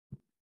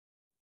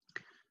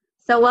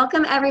So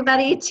welcome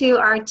everybody to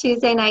our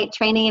Tuesday night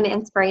training and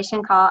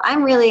inspiration call.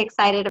 I'm really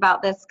excited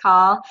about this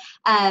call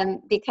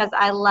because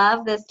I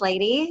love this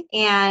lady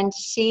and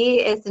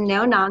she is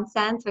no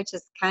nonsense, which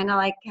is kind of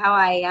like how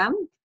I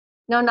am.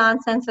 No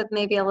nonsense with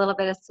maybe a little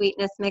bit of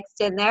sweetness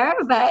mixed in there,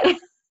 but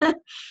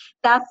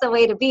that's the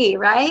way to be,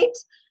 right?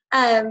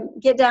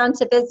 Get down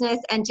to business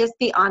and just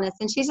be honest.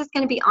 And she's just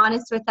going to be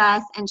honest with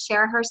us and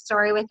share her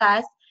story with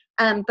us.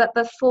 But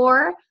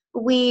before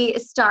we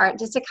start,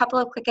 just a couple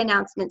of quick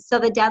announcements. So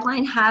the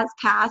deadline has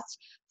passed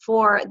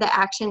for the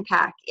action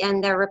pack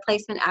and the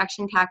replacement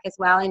action pack as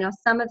well. I know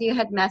some of you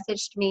had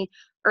messaged me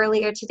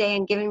earlier today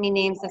and given me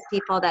names of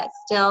people that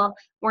still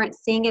weren't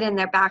seeing it in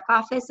their back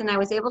office, and I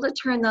was able to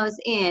turn those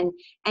in.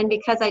 And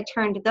because I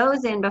turned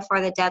those in before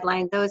the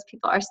deadline, those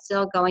people are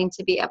still going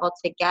to be able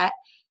to get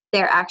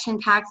their action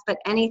packs, but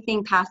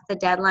anything past the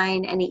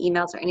deadline, any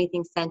emails or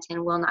anything sent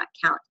in will not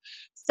count.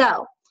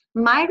 So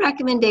my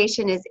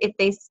recommendation is if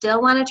they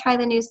still want to try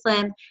the new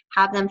Slim,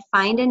 have them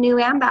find a new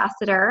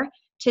ambassador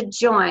to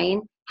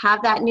join,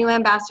 have that new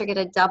ambassador get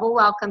a double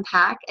welcome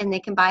pack, and they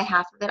can buy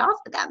half of it off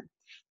of them.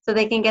 So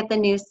they can get the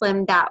new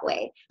Slim that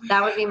way.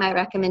 That would be my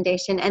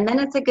recommendation. And then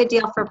it's a good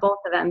deal for both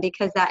of them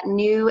because that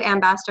new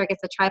ambassador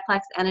gets a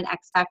triplex and an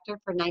X Factor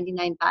for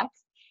 99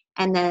 bucks.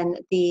 And then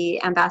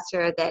the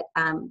ambassador that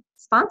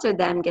sponsored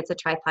them gets a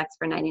triplex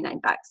for 99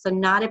 bucks. So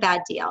not a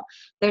bad deal.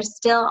 There's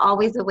still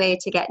always a way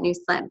to get new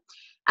Slim.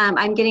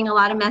 I'm getting a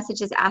lot of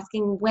messages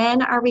asking,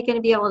 when are we going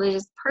to be able to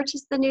just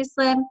purchase the new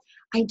Slim?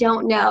 I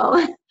don't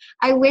know.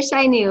 I wish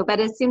I knew, but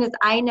as soon as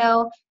I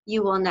know,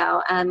 you will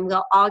know.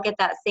 We'll all get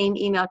that same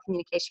email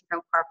communication from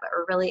corporate.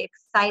 We're really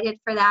excited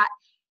for that.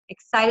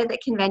 Excited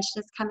that convention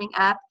is coming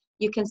up.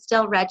 You can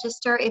still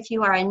register if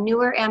you are a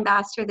newer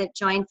ambassador that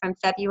joined from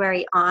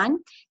February on.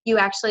 You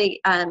actually,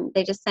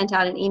 they just sent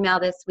out an email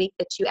this week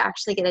that you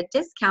actually get a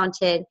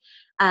discounted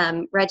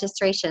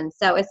registration.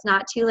 So it's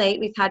not too late.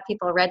 We've had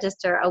people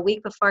register a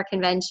week before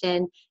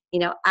convention,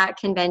 at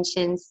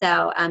convention.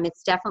 So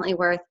it's definitely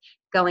worth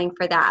going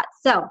for that.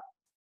 So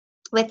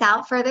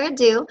without further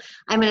ado,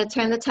 I'm going to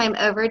turn the time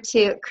over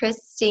to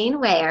Kristine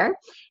Weyher,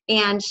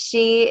 and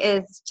she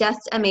is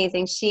just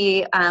amazing.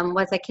 She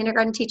was a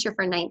kindergarten teacher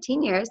for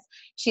 19 years.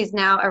 She's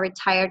now a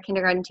retired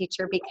kindergarten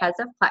teacher because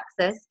of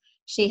Plexus.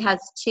 She has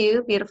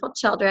 2 beautiful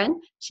children.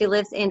 She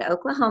lives in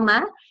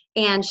Oklahoma,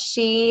 and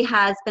she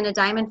has been a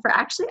diamond for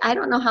actually, I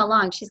don't know how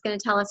long. She's going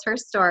to tell us her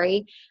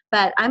story,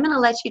 but I'm going to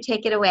let you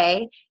take it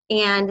away.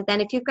 And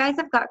then if you guys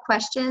have got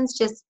questions,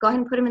 just go ahead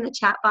and put them in the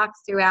chat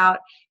box throughout,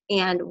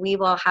 and we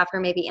will have her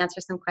maybe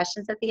answer some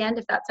questions at the end,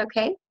 if that's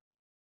okay.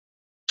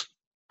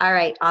 All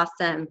right,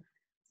 awesome.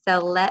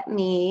 So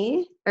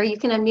or you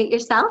can unmute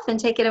yourself and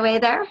take it away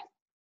there.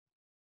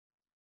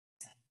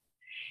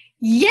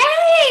 Yay!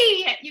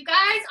 You guys,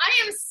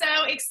 I am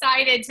so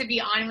excited to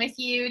be on with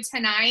you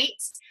tonight.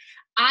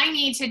 I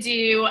need to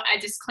do a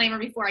disclaimer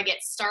before I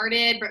get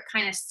started, but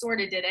kind of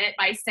sort of did it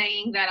by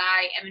saying that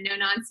I am a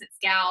no-nonsense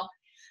gal.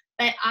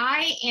 But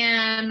I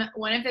am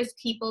one of those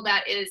people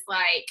that is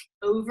like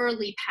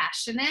overly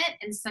passionate,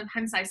 and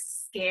sometimes I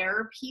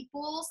scare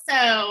people.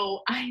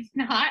 So I'm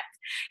not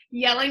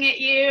yelling at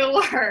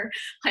you or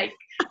like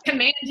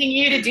commanding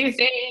you to do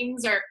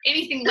things or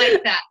anything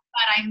like that.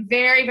 But I'm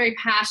very, very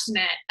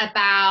passionate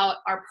about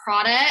our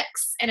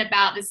products and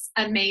about this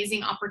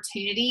amazing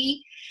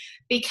opportunity,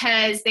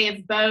 because they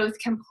have both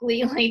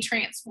completely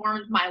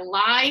transformed my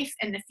life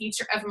and the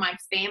future of my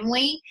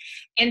family.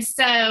 And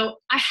so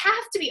I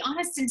have to be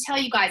honest and tell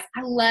you guys,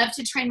 I love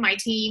to train my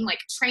team. Like,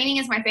 training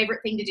is my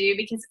favorite thing to do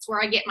because it's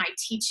where I get my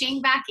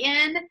teaching back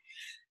in.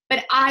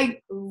 But I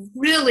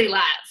really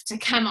love to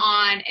come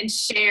on and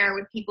share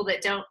with people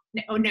that don't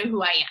know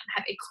who I am,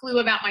 have a clue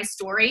about my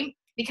story,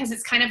 because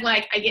it's kind of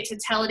like I get to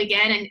tell it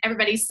again and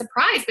everybody's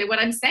surprised by what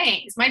I'm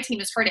saying, because my team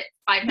has heard it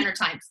 500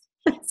 times.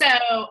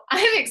 So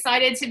I'm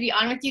excited to be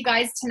on with you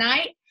guys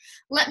tonight.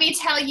 Let me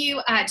tell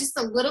you just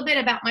a little bit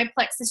about my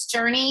Plexus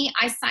journey.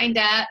 I signed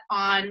up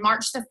on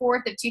March the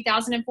 4th of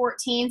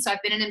 2014. So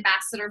I've been an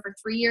ambassador for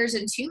 3 years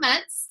and 2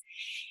 months.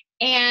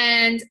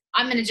 And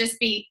I'm going to just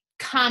be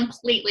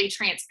completely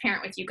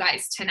transparent with you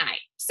guys tonight.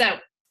 So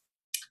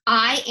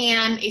I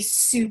am a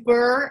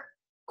super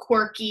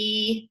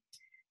quirky,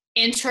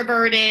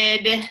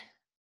 introverted,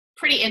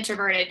 pretty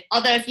introverted.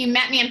 Although if you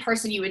met me in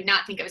person, you would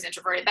not think I was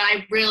introverted, but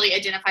I really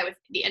identify with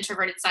the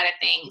introverted side of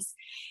things.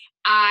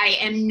 I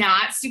am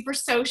not super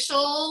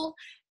social.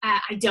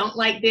 I don't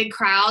like big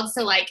crowds.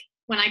 So like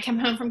when I come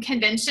home from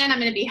convention, I'm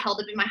going to be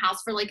held up in my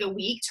house for like a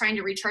week trying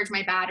to recharge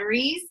my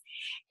batteries.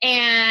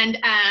 And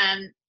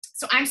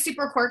so I'm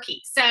super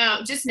quirky.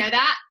 So just know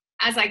that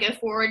as I go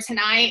forward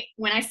tonight,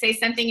 when I say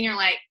something and you're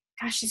like,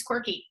 gosh, she's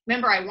quirky,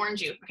 remember I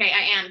warned you. Okay,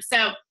 I am.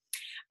 So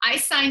I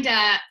signed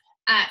up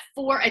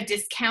for a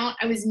discount.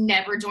 I was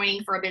never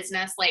joining for a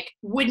business, like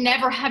would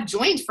never have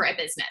joined for a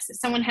business. If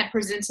someone had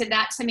presented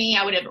that to me,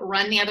 I would have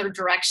run the other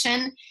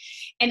direction.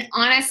 And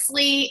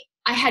honestly,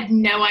 I had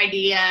no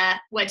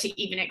idea what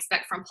to even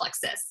expect from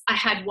Plexus. I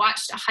had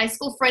watched a high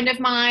school friend of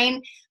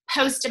mine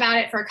post about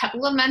it for a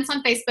couple of months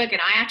on Facebook.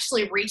 And I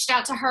actually reached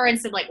out to her and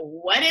said, like,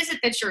 what is it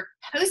that you're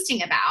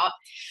posting about?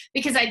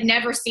 Because I'd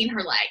never seen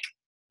her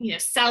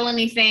sell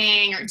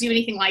anything or do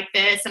anything like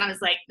this. And I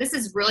was like, this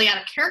is really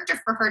out of character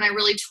for her. And I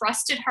really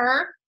trusted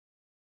her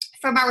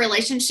from our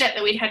relationship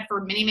that we'd had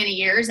for many, many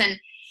years.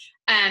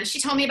 And she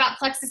told me about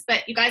Plexus,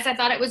 but you guys, I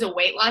thought it was a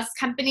weight loss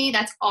company.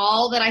 That's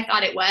all that I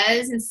thought it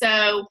was. And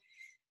so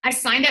I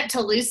signed up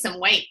to lose some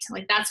weight.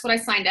 Like, that's what I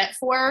signed up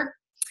for.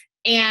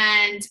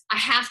 And I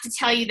have to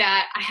tell you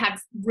that I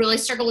have really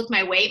struggled with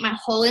my weight my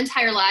whole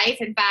entire life.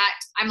 In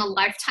fact, I'm a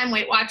lifetime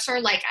Weight Watcher.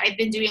 Like, I've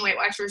been doing Weight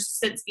Watchers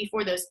since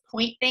before those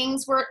point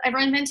things were ever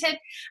invented.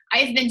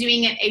 I've been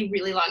doing it a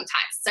really long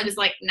time. So I was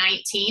like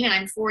 19 and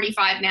I'm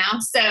 45 now.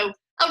 So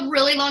a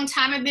really long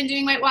time I've been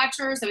doing Weight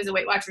Watchers. I was a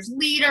Weight Watchers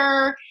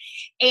leader.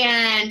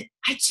 And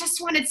I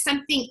just wanted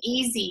something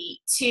easy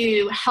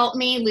to help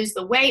me lose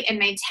the weight and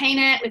maintain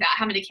it without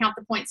having to count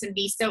the points and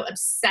be so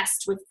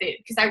obsessed with food,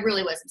 because I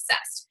really was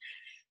obsessed.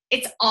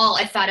 It's all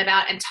I thought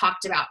about and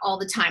talked about all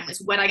the time was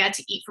what I got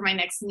to eat for my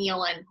next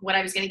meal and what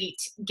I was going to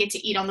get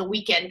to eat on the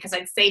weekend, because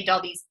I'd saved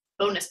all these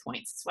bonus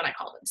points, is what I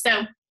called them.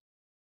 So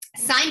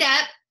signed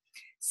up.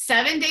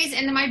 7 days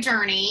into my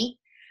journey,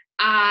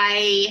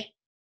 I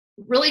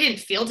really didn't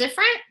feel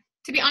different,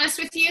 to be honest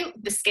with you.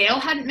 The scale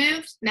hadn't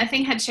moved.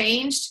 Nothing had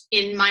changed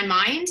in my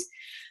mind.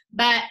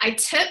 But I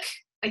took,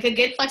 like a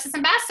good Plexus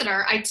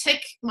ambassador, I took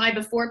my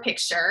before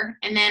picture.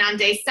 And then on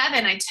day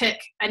 7, I took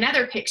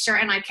another picture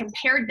and I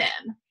compared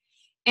them.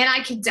 And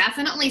I could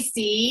definitely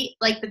see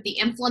like that the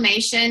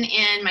inflammation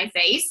in my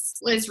face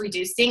was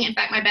reducing. In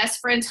fact, my best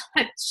friend,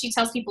 she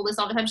tells people this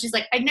all the time. She's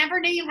like, I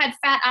never knew you had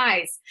fat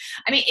eyes.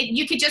 I mean,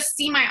 you could just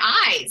see my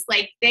eyes.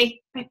 Like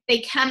they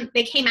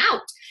came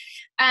out.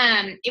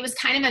 It was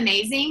kind of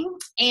amazing.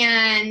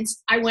 And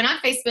I went on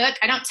Facebook.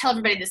 I don't tell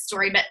everybody this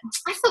story, but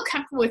I feel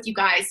comfortable with you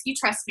guys. You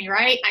trust me,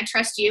 right? I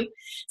trust you.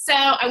 So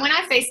I went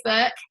on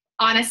Facebook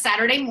on a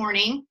Saturday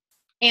morning,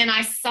 and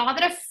I saw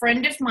that a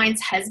friend of mine's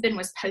husband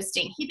was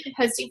posting. He'd been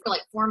posting for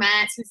like 4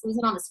 months. He was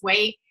losing all this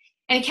weight.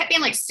 And he kept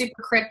being like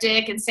super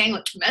cryptic and saying,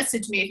 like,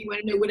 message me if you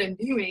want to know what I'm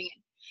doing.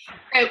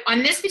 So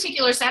on this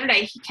particular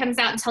Saturday, he comes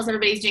out and tells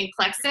everybody he's doing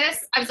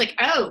Plexus. I was like,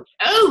 oh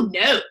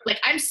no. Like,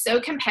 I'm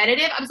so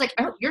competitive. I was like,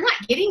 oh, you're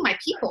not getting my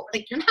people.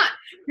 Like, you're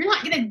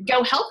not going to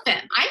go help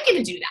them. I'm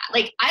going to do that.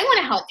 Like, I want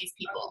to help these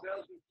people.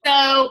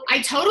 So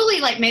I totally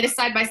like made a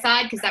side by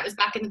side, because that was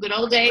back in the good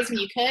old days when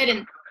you could.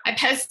 And I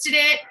posted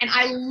it, and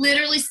I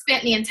literally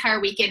spent the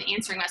entire weekend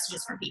answering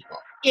messages from people.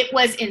 It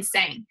was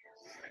insane.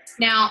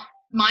 Now,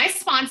 my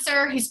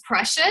sponsor, who's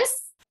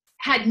Precious,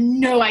 had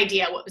no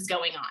idea what was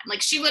going on.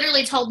 Like, she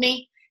literally told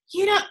me,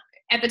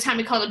 at the time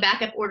we called it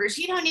backup orders,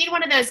 you don't need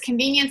one of those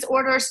convenience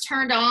orders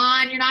turned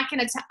on. You're not going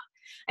to tell.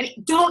 I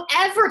mean, don't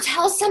ever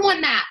tell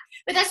someone that.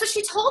 But that's what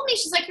she told me.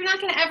 She's like, you're not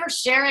going to ever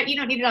share it. You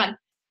don't need it on.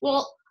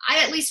 Well,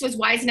 I at least was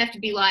wise enough to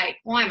be like,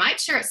 well, I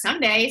might share it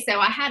someday. So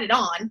I had it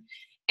on.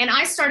 And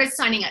I started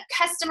signing up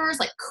customers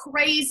like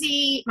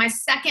crazy. My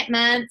second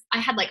month, I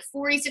had like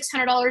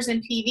 $4,600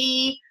 in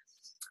PV.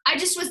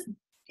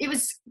 It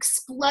was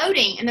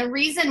exploding. And the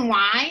reason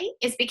why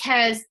is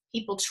because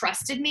people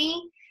trusted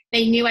me.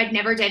 They knew I'd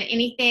never done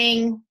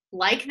anything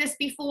like this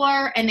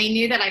before. And they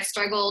knew that I've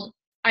struggled,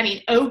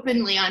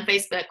 openly on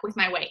Facebook with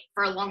my weight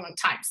for a long, long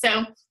time.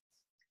 So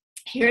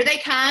here they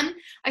come.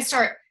 I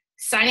start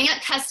signing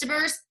up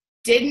customers.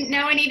 Didn't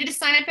know I needed to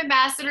sign up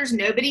ambassadors.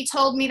 Nobody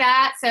told me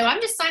that. So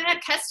I'm just signing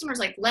up customers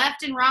like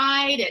left and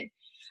right,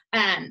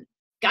 and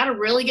got a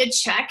really good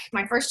check.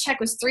 My first check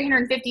was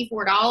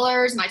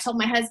 $354. And I told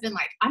my husband,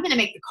 like, I'm going to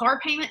make the car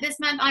payment this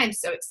month. I am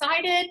so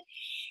excited.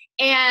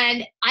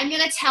 And I'm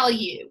going to tell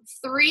you,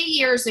 3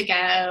 years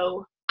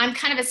ago, I'm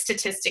kind of a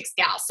statistics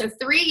gal. So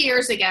 3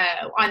 years ago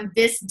on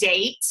this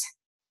date,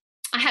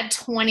 I had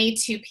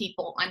 22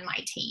 people on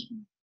my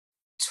team.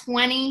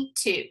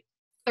 22,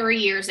 3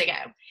 years ago.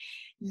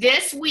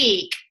 This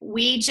week,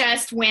 we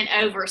just went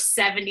over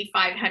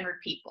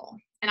 7,500 people,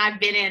 and I've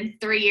been in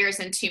 3 years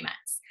and 2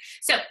 months.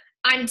 So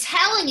I'm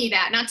telling you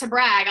that not to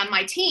brag on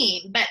my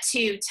team, but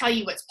to tell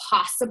you what's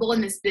possible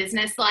in this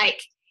business.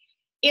 Like,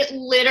 it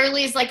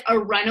literally is like a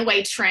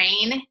runaway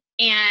train,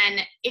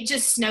 and it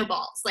just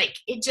snowballs. Like,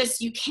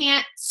 you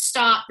can't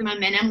stop the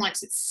momentum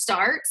once it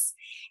starts.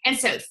 And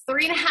so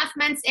 3.5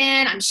 months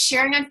in, I'm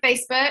sharing on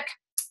Facebook,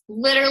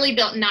 literally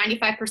built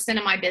 95%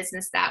 of my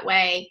business that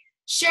way.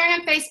 Sharing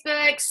on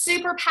Facebook,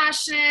 super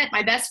passionate.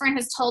 My best friend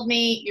has told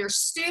me, you're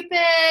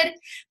stupid.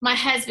 My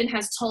husband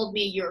has told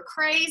me, you're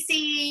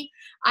crazy.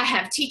 I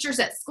have teachers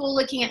at school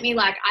looking at me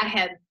like I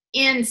have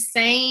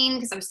insane,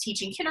 because I was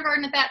teaching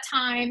kindergarten at that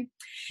time.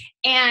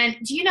 And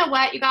do you know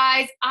what, you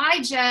guys?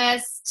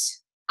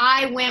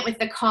 I went with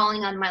the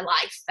calling on my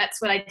life.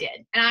 That's what I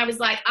did. And I was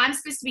like, I'm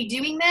supposed to be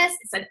doing this.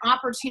 It's an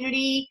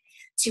opportunity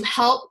to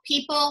help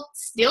people.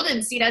 Still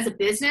didn't see it as a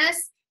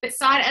business, but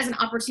saw it as an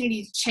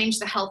opportunity to change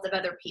the health of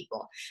other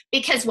people.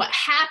 Because what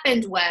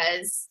happened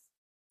was,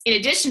 in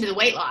addition to the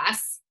weight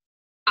loss,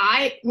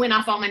 I went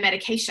off all my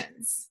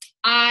medications.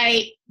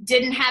 I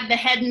didn't have the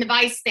head and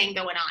device thing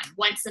going on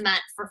once a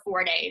month for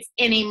 4 days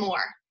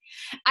anymore.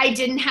 I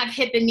didn't have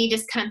hip and knee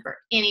discomfort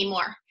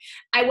anymore.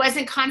 I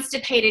wasn't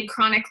constipated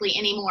chronically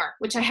anymore,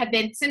 which I have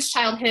been since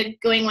childhood,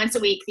 going once a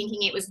week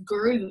thinking it was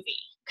groovy.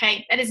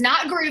 Okay. That is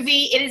not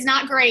groovy. It is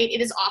not great.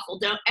 It is awful.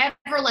 Don't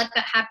ever let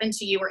that happen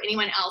to you or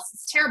anyone else.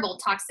 It's terrible,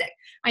 toxic.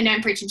 I know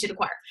I'm preaching to the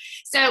choir.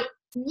 So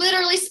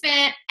literally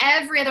spent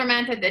every other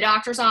month at the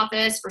doctor's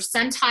office for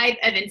some type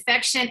of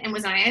infection and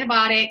was on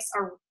antibiotics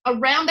or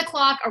around the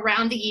clock,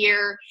 around the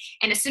year.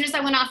 And as soon as I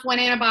went off one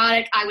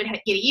antibiotic, I would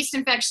get a yeast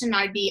infection.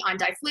 I'd be on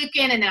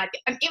diflucan, and then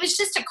it was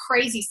just a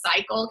crazy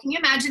cycle. Can you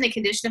imagine the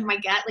condition of my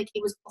gut? Like,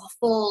 it was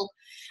awful.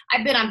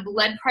 I've been on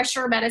blood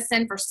pressure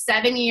medicine for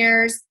 7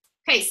 years.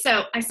 Okay,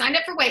 so I signed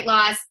up for weight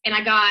loss, and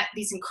I got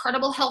these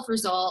incredible health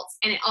results,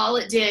 and all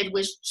it did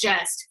was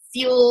just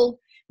fuel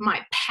my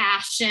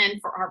passion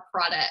for our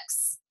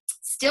products.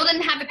 Still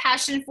didn't have the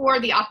passion for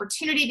the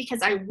opportunity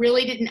because I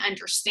really didn't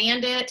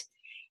understand it.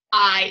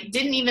 I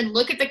didn't even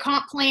look at the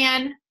comp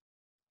plan.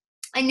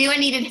 I knew I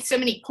needed so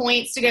many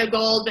points to go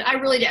gold, but I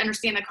really didn't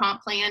understand the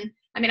comp plan.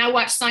 I mean, I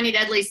watched Sonia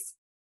Dudley's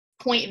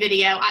point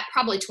video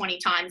probably 20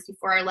 times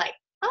before I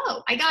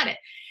oh, I got it.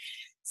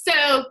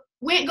 So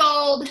went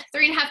gold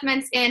 3.5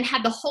 months in,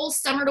 had the whole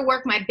summer to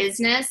work my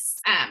business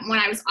when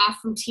I was off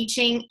from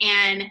teaching,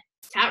 and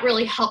that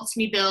really helped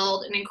me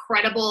build an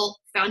incredible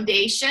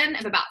foundation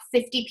of about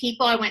 50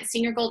 people. I went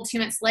senior gold 2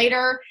 months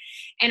later,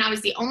 and I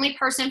was the only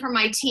person from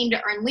my team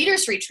to earn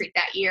Leaders Retreat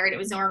that year, and it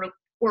was in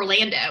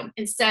Orlando.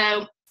 And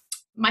so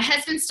my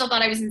husband still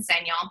thought I was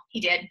insane, y'all. He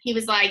did. He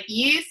was like,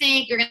 you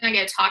think you're going to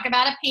go talk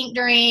about a pink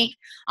drink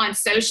on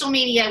social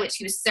media, which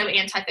he was so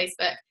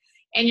anti-Facebook,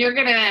 and you're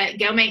going to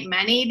go make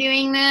money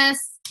doing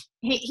this?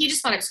 He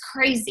just thought it was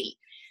crazy.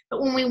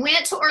 But when we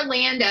went to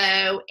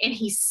Orlando and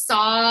he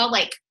saw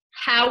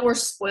how we're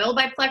spoiled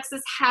by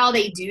Plexus, how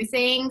they do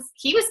things,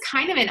 he was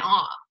kind of in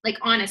awe,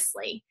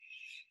 honestly.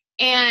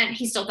 And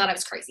he still thought I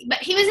was crazy, but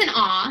he was in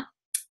awe.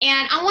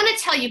 And I want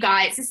to tell you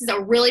guys, this is a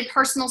really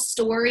personal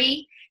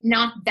story.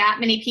 Not that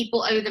many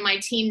people other than my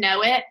team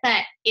know it,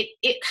 but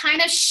it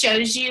kind of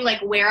shows you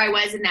where I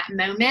was in that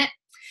moment.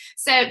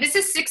 So this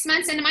is 6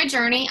 months into my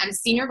journey. I'm a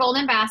senior gold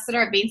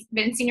ambassador. I've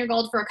been senior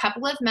gold for a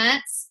couple of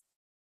months.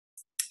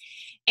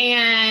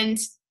 And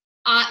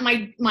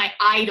my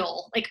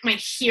idol, my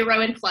hero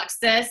in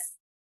Plexus,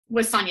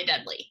 was Sonia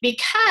Dudley,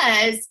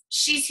 because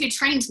she's who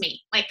trained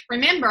me.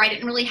 Remember, I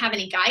didn't really have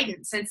any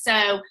guidance. And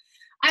so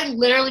I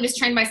literally was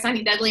trained by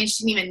Sonia Dudley, and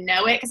she didn't even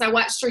know it because I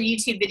watched her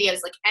YouTube videos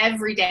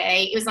every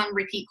day. It was on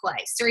repeat play,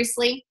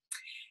 seriously.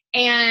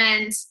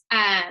 And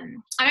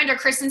I'm under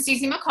Chris and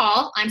Susie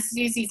McCall. I'm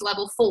Susie's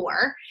level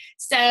 4.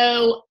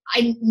 So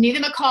I knew the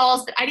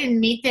McCalls, but I didn't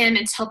meet them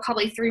until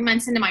probably 3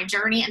 months into my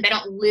journey, and they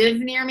don't live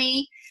near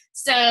me.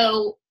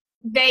 So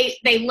they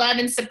love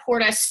and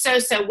support us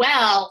so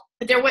well,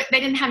 but they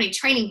didn't have any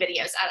training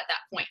videos out at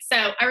that point.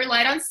 So I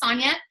relied on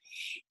Sonia,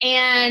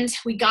 and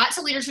we got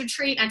to Leaders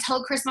Retreat, and I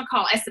told Chris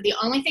McCall, I said, the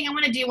only thing I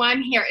want to do while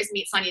I'm here is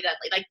meet Sonia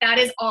Dudley. That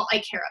is all I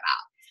care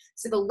about.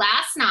 So the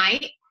last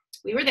night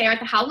we were there at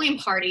the Halloween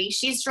party,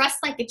 she's dressed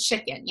like a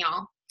chicken,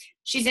 y'all.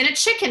 She's in a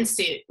chicken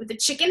suit with a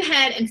chicken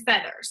head and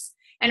feathers.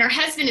 And her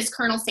husband is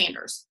Colonel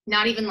Sanders.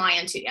 Not even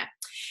lying to you.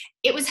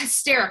 It was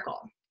hysterical.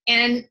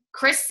 And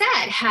Chris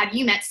said, have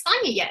you met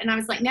Sonia yet? And I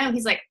was like, no.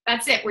 He's like,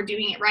 that's it. We're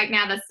doing it right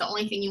now. That's the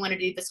only thing you want to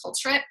do this whole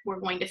trip. We're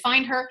going to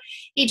find her.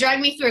 He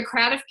dragged me through a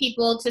crowd of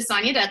people to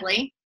Sonia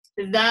Dudley,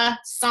 the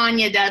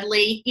Sonia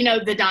Dudley,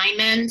 the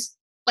diamond,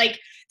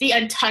 the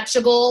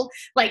untouchable,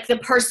 the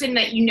person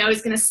that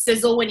is going to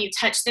sizzle when you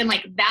touch them.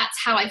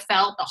 That's how I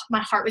felt.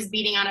 My heart was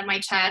beating out of my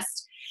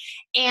chest.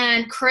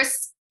 And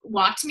Chris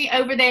walked me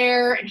over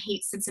there, and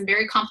he said some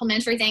very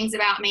complimentary things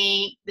about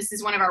me. This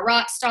is one of our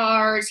rock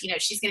stars.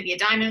 She's going to be a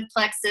diamond with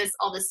Plexus,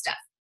 all this stuff.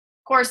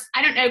 Of course,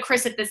 I don't know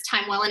Chris at this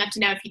time well enough to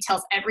know if he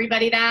tells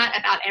everybody that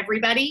about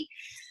everybody.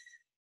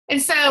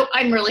 And so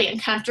I'm really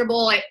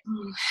uncomfortable.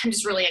 I'm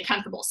just really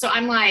uncomfortable. So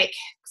I'm like,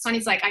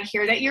 Sonia's like, I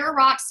hear that you're a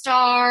rock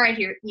star. I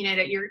hear,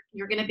 that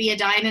you're going to be a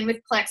diamond with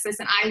Plexus.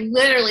 And I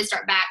literally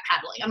start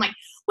backpedaling. I'm like,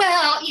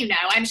 well,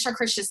 I'm sure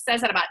Chris just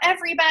says that about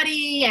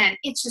everybody. And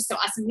it's just so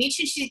awesome to meet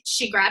you.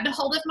 She grabbed a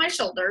hold of my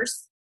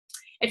shoulders.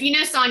 If you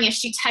know Sonia,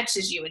 she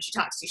touches you when she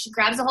talks to you. She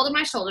grabs a hold of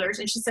my shoulders,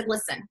 and she said,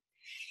 listen,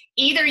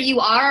 either you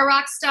are a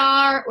rock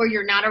star or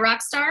you're not a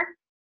rock star.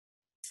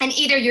 And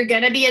either you're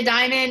going to be a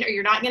diamond or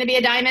you're not going to be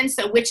a diamond.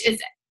 So which is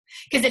it?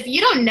 Because if you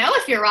don't know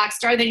if you're a rock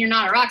star, then you're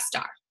not a rock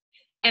star.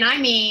 And I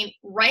mean,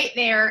 right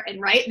there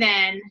and right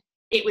then,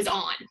 it was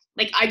on.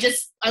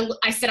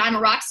 I said, I'm a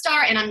rock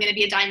star, and I'm going to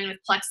be a diamond with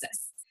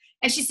Plexus.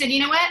 And she said,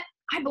 you know what?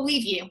 I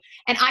believe you.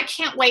 And I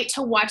can't wait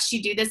to watch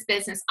you do this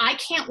business. I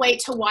can't wait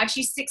to watch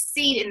you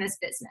succeed in this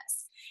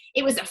business.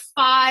 It was a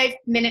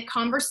 5-minute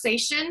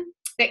conversation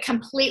that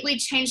completely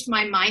changed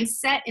my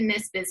mindset in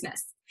this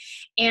business.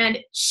 And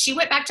she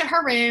went back to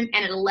her room,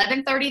 and at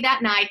 11:30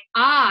 that night,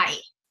 I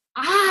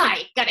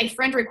got a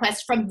friend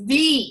request from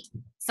the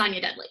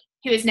Sonia Dudley,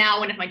 who is now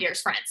one of my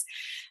dearest friends.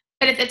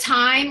 But at the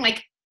time,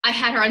 I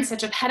had her on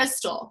such a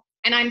pedestal.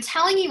 And I'm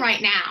telling you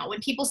right now,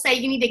 when people say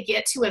you need to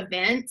get to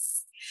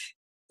events,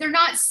 they're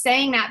not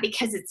saying that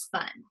because it's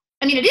fun.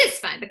 I mean, it is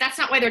fun, but that's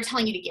not why they're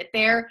telling you to get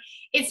there.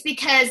 It's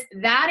because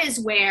that is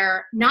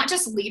where not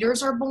just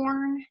leaders are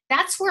born,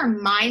 that's where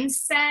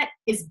mindset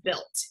is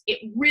built.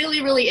 It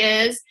really, really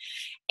is.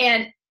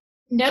 And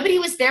nobody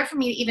was there for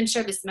me to even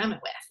share this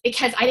moment with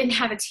because I didn't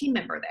have a team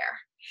member there.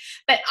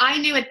 But I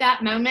knew at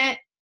that moment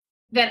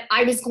that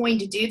I was going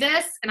to do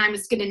this and I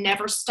was going to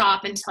never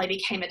stop until I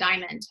became a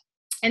diamond.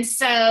 And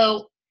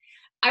so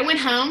I went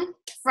home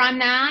from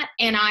that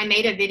and I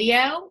made a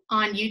video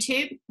on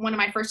YouTube, one of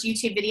my first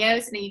YouTube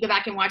videos. And then you go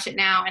back and watch it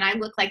now. And I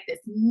look like this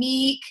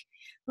meek,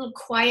 little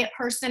quiet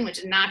person, which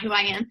is not who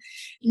I am,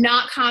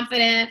 not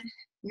confident,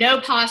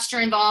 no posture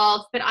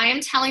involved. But I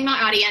am telling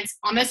my audience,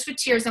 almost with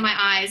tears in my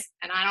eyes,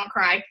 and I don't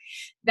cry,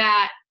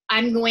 that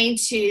I'm going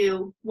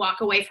to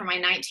walk away from my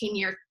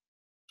 19-year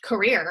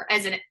career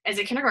as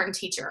a kindergarten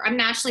teacher. I'm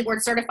nationally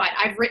board certified.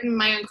 I've written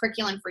my own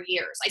curriculum for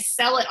years. I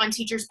sell it on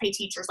Teachers Pay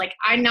Teachers. Like,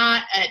 I'm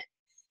not a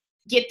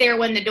get there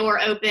when the door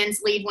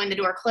opens, leave when the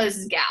door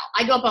closes gal.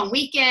 I go up on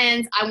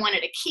weekends. I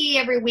wanted a key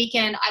every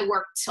weekend. I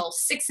work till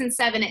 6 and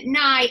 7 at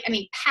night. I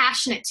mean,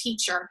 passionate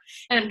teacher.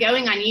 And I'm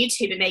going on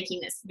YouTube and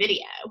making this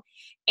video.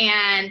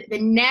 And the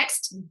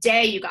next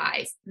day, you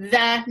guys,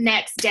 the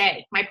next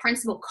day, my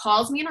principal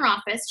calls me in her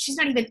office. She's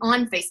not even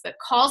on Facebook.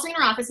 Calls me in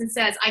her office and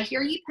says, I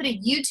hear you put a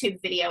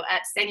YouTube video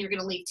up saying you're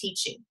going to leave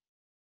teaching.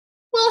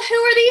 Well, who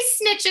are these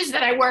snitches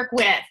that I work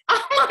with?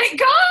 Oh my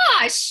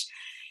gosh.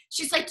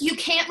 She's like, you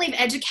can't leave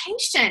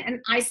education. And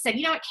I said,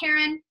 you know what,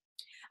 Karen,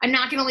 I'm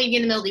not going to leave you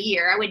in the middle of the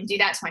year. I wouldn't do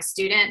that to my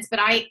students, but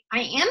I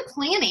am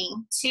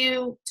planning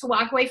to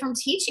walk away from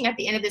teaching at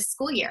the end of this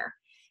school year.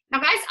 Now,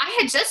 guys, I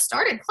had just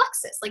started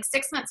Plexus like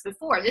 6 months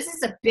before. This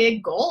is a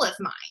big goal of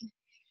mine.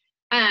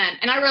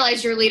 And I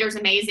realized your leader's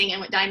amazing and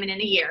went diamond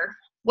in a year.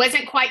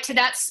 Wasn't quite to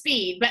that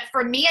speed. But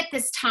for me at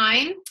this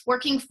time,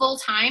 working full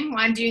time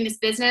while I'm doing this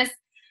business,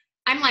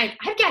 I'm like,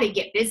 I've got to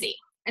get busy.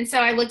 And so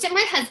I looked at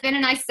my husband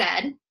and I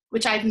said,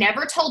 which I've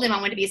never told him I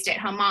wanted to be a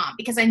stay-at-home mom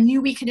because I knew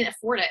we couldn't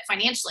afford it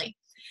financially.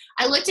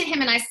 I looked at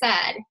him and I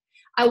said,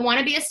 I want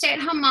to be a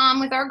stay-at-home mom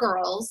with our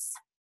girls,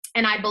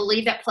 and I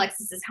believe that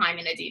Plexus is how I'm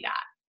going to do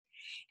that.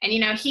 And, you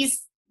know,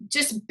 he's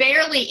just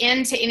barely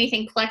into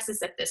anything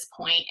Plexus at this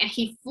point, and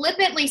he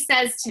flippantly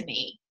says to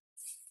me,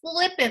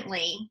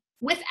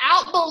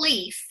 without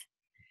belief,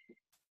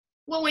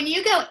 well, when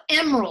you go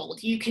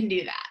emerald, you can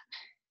do that.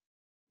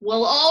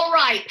 Well, all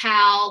right,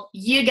 pal,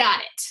 you got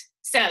it.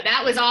 So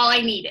that was all I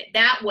needed.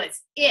 That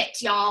was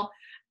it, y'all.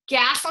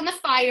 Gas on the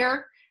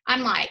fire.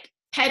 I'm like,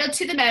 pedal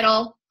to the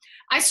metal.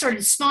 I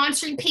started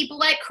sponsoring people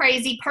like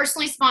crazy,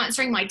 personally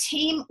sponsoring. My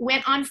team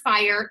went on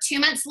fire. 2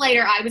 months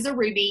later, I was a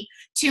Ruby.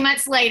 2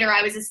 months later,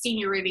 I was a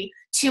senior Ruby.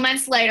 2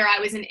 months later, I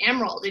was an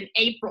Emerald in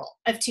April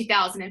of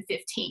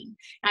 2015.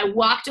 I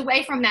walked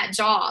away from that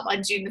job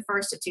on June the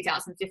 1st of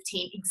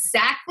 2015.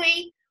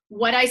 Exactly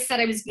what I said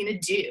I was going to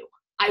do.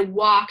 I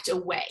walked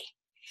away.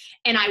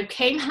 And I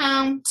came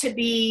home to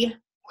be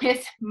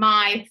with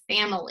my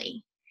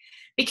family.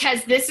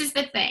 Because this is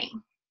the thing.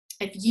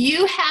 If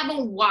you have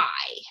a why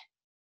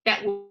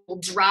that will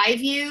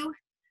drive you,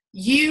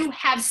 you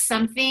have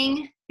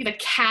something, you have a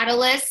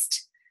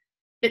catalyst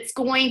that's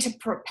going to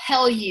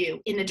propel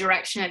you in the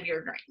direction of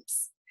your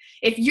dreams.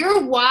 If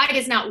your why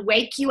does not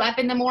wake you up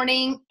in the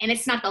morning and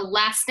it's not the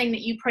last thing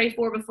that you pray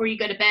for before you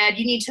go to bed,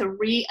 you need to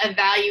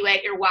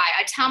reevaluate your why.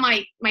 I tell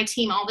my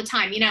team all the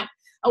time, you know,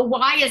 a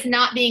why is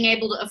not being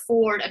able to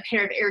afford a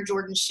pair of Air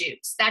Jordan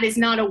shoes. That is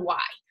not a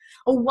why.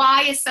 A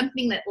why is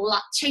something that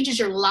changes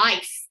your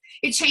life.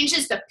 It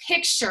changes the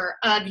picture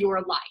of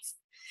your life.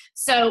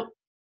 So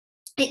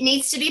it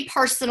needs to be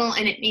personal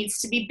and it needs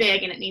to be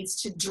big and it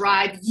needs to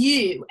drive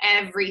you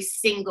every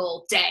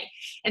single day.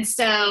 And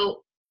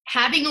so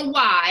having a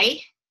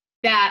why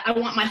that I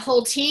want my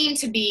whole team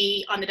to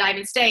be on the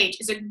diamond stage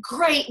is a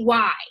great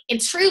why. And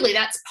truly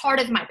that's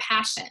part of my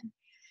passion.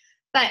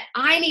 But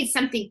I need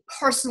something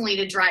personally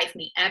to drive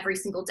me every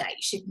single day.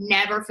 You should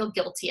never feel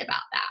guilty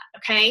about that,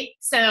 okay?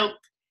 So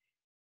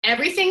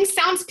everything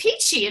sounds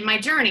peachy in my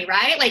journey,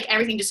 right? Like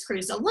everything just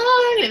cruised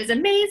along and it was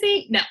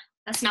amazing. No,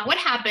 that's not what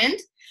happened.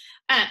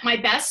 My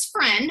best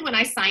friend, when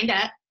I signed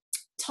up,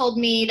 told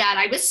me that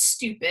I was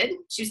stupid.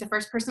 She was the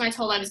first person I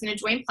told I was going to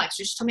join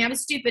Plexus. She told me I was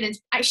stupid, and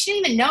she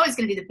didn't even know I was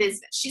going to do the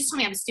business. She just told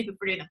me I was stupid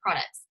for doing the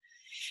products.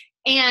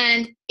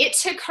 And it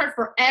took her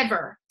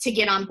forever to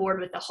get on board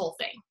with the whole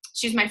thing.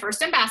 She was my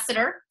first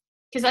ambassador,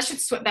 because that's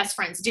just what best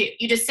friends do.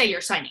 You just say you're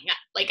signing up.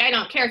 Like, I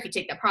don't care if you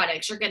take the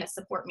products. You're going to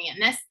support me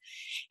in this.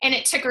 And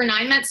it took her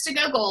 9 months to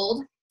go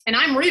gold. And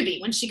I'm Ruby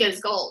when she goes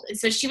gold. And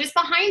so she was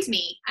behind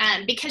me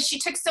because she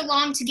took so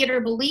long to get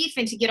her belief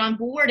and to get on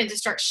board and to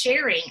start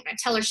sharing. I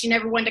tell her she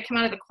never wanted to come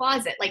out of the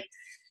closet. Like,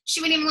 she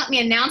wouldn't even let me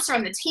announce her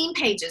on the team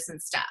pages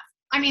and stuff.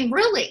 I mean,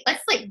 really,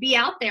 let's like be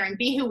out there and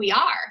be who we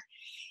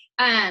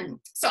are.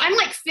 So I'm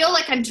like, feel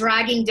like I'm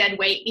dragging dead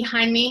weight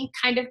behind me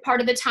kind of part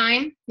of the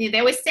time. You know, they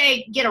always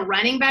say, get a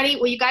running buddy.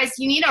 Well, you guys,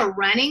 you need a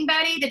running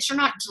buddy that you're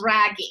not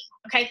dragging.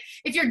 Okay.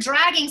 If you're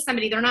dragging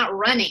somebody, they're not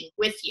running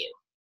with you.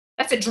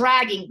 That's a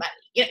dragging buddy.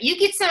 You know, you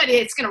get somebody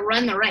that's going to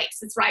run the race.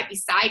 That's right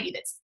beside you.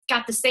 That's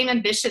got the same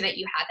ambition that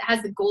you have, that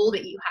has the goal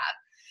that you have.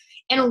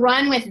 and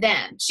run with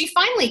them. She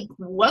finally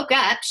woke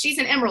up. She's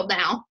an Emerald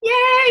now.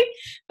 Yay!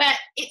 But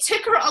it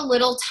took her a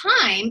little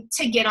time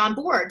to get on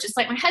board, just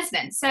like my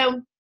husband.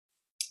 So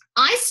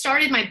I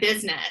started my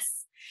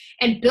business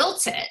and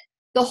built it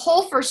the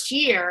whole first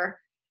year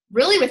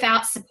really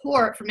without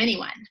support from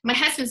anyone. My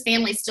husband's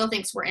family still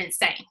thinks we're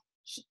insane.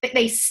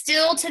 They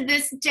still to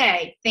this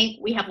day think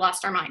we have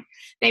lost our mind.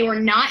 They were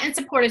not in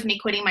support of me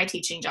quitting my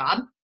teaching job.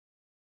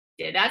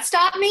 Did that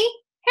stop me?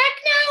 Heck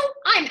no,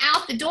 I'm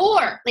out the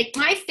door. Like,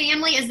 my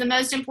family is the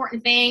most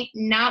important thing,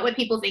 not what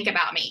people think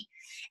about me.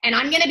 And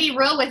I'm going to be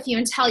real with you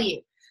and tell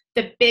you,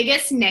 the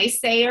biggest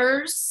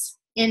naysayers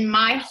in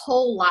my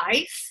whole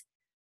life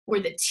were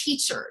the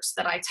teachers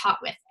that I taught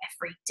with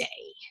every day.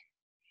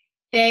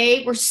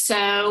 They were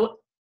so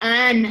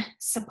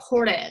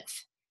unsupportive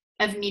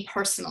of me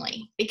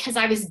personally because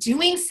I was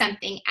doing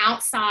something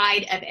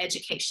outside of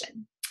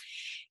education.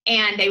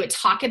 And they would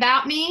talk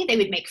about me. They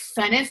would make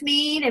fun of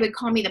me. They would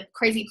call me the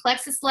crazy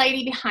plexus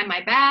lady behind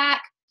my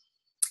back.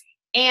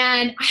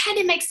 And I had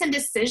to make some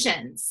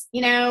decisions.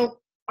 You know,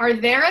 are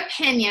their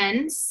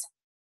opinions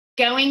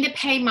going to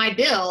pay my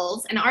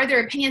bills? And are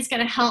their opinions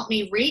going to help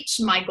me reach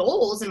my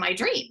goals and my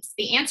dreams?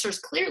 The answer is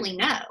clearly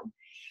no.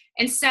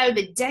 And so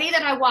the day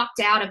that I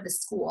walked out of the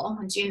school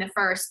on June the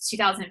 1st,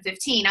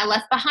 2015, I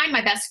left behind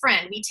my best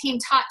friend. We team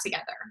taught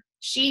together.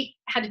 She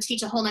had to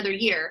teach a whole nother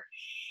year.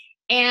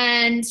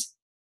 And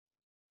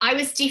I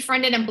was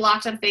defriended and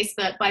blocked on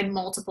Facebook by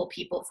multiple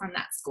people from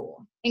that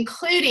school,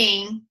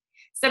 including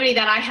somebody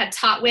that I had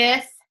taught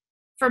with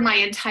for my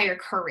entire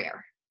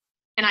career.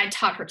 And I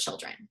taught her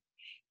children.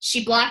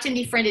 She blocked and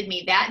defriended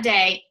me that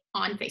day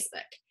on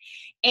Facebook.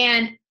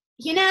 And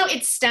you know,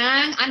 it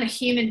stung. I'm a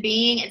human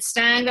being. It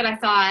stung that I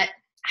thought,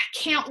 I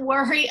can't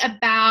worry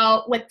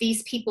about what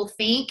these people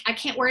think. I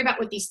can't worry about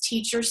what these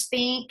teachers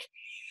think.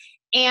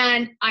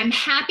 And I'm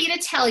happy to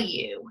tell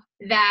you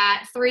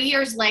that 3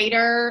 years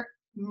later,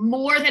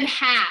 more than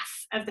half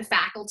of the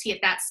faculty at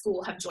that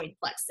school have joined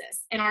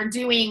Plexus and are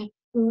doing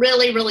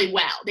really, really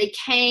well. They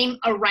came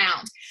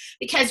around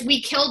because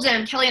we killed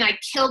them. Kelly and I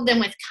killed them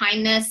with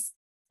kindness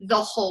the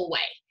whole way.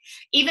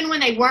 Even when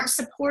they weren't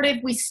supportive,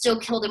 we still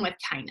killed them with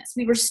kindness.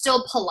 We were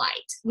still polite.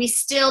 We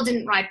still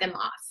didn't write them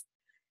off.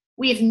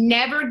 We have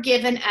never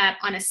given up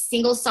on a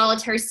single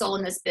solitary soul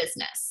in this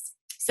business.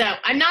 So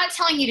I'm not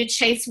telling you to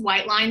chase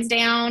white lines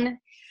down,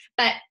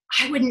 but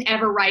I wouldn't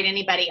ever write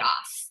anybody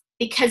off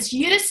because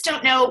you just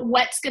don't know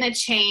what's going to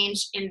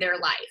change in their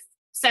life.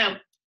 So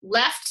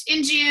left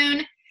in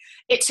June.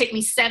 It took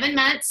me 7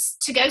 months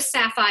to go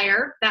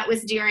Sapphire. That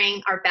was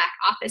during our back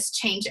office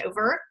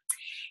changeover.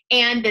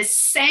 And the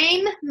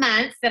same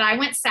month that I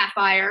went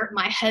Sapphire,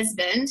 my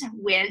husband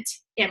went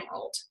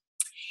Emerald.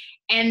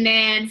 And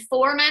then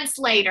 4 months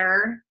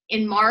later,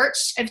 in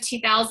March of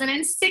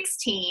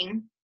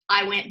 2016,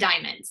 I went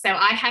Diamond. So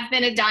I have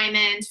been a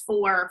Diamond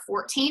for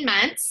 14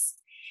 months.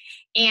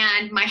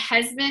 And my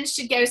husband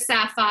should go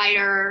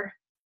Sapphire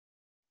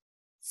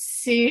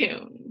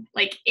soon,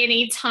 like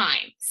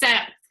anytime. So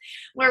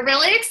we're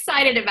really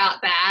excited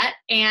about that.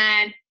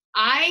 And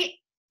I've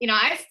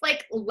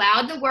like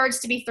allowed the words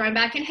to be thrown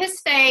back in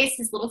his face,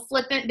 his little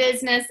flippant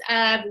business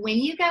of when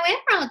you go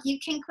Emerald, you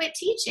can quit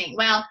teaching.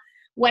 Well,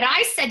 what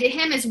I said to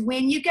him is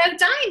when you go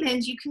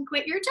Diamond, you can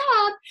quit your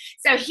job.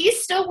 So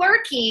he's still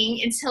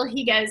working until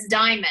he goes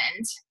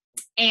Diamond.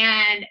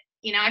 And,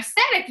 you know, I've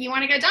said, if you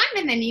want to go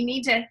Diamond, then you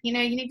need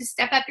to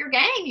step up your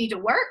game. You need to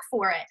work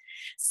for it.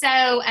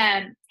 So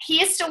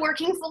he is still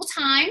working full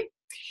time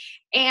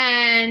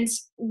and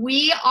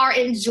we are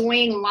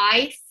enjoying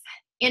life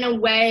in a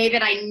way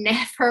that I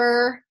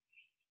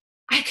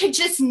could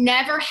just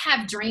never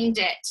have dreamed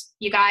it,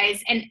 you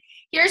guys. And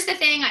here's the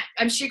thing,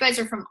 I'm sure you guys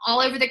are from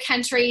all over the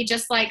country,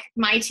 just like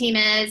my team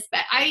is,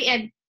 but I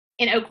am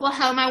in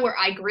Oklahoma where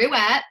I grew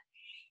up,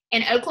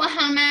 and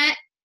Oklahoma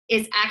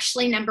is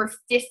actually number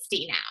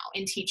 50 now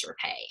in teacher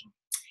pay.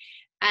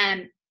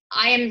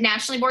 I am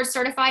nationally board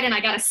certified and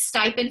I got a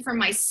stipend from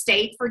my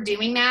state for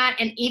doing that.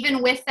 And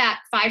even with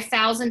that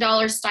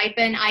 $5,000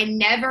 stipend, I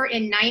never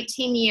in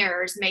 19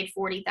 years made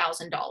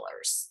 $40,000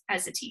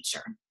 as a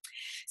teacher.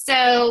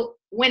 So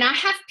when I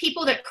have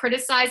people that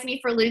criticize me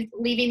for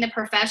leaving the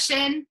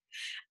profession,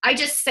 I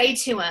just say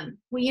to them,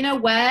 well, you know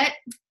what?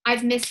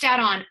 I've missed out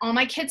on all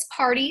my kids'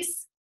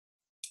 parties.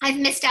 I've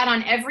missed out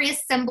on every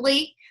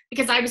assembly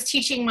because I was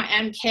teaching my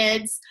own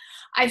kids.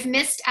 I've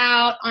missed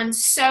out on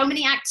so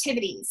many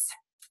activities.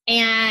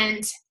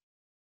 And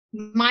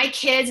my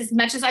kids, as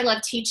much as I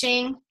love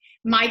teaching,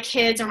 my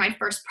kids are my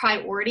first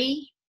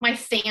priority. My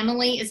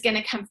family is going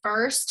to come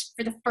first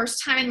for the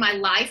first time in my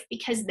life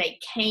because they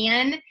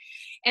can.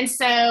 And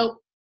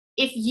so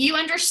if you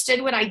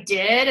understood what I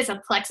did as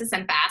a Plexus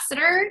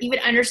ambassador, you would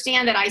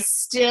understand that I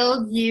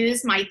still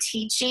use my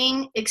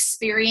teaching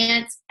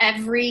experience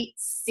every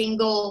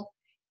single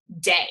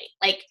day.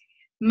 Like,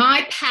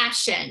 my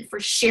passion for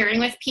sharing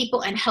with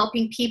people and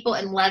helping people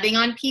and loving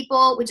on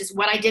people, which is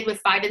what I did with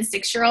 5 and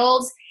 6 year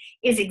olds,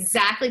 is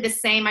exactly the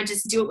same. I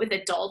just do it with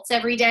adults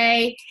every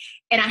day.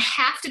 And I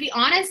have to be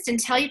honest and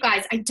tell you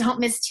guys, I don't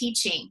miss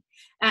teaching.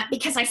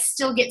 because I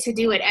still get to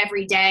do it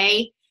every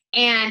day.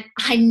 And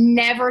I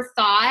never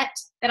thought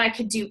that I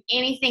could do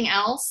anything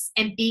else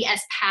and be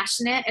as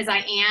passionate as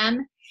I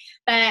am.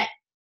 But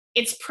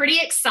it's pretty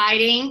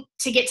exciting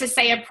to get to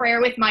say a prayer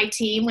with my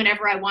team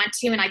whenever I want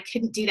to, and I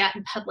couldn't do that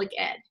in public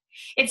ed.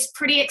 It's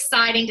pretty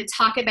exciting to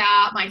talk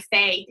about my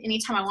faith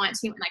anytime I want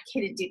to, and I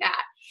couldn't do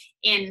that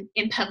in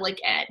public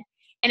ed.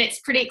 And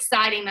it's pretty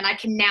exciting that I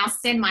can now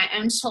send my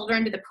own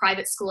children to the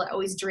private school I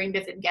always dreamed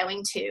of them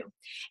going to.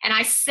 And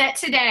I set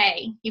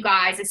today, you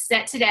guys,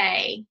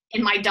 in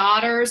my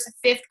daughter's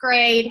 5th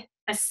grade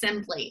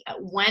assembly at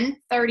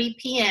 1:30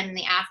 p.m. in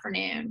the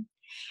afternoon.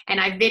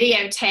 And I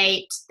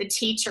videotaped the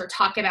teacher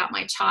talk about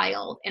my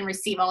child and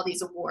receive all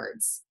these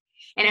awards.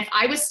 And if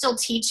I was still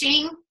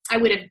teaching, I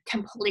would have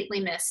completely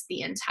missed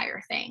the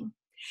entire thing.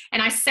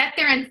 And I sat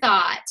there and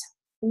thought,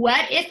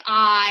 what if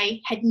I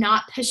had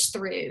not pushed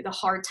through the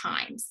hard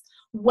times?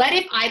 What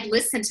if I'd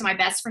listened to my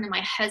best friend and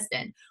my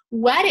husband?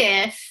 What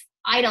if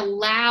I'd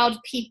allowed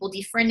people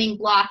defriending,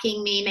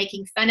 blocking me,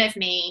 making fun of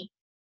me,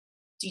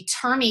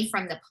 deter me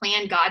from the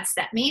plan God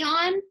set me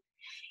on?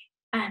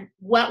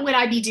 What would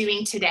I be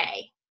doing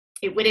today?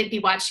 It wouldn't be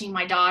watching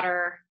my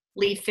daughter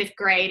leave 5th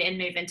grade and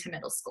move into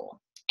middle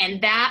school.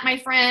 And that, my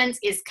friends,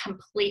 is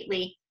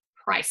completely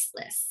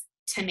priceless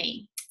to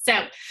me. So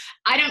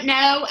I don't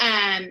know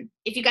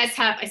if you guys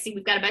have, I see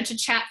we've got a bunch of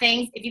chat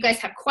things. If you guys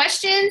have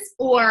questions,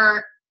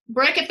 or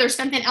Brooke, if there's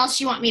something else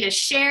you want me to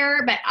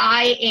share, but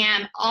I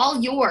am all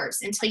yours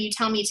until you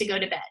tell me to go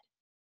to bed.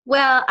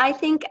 Well, I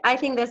think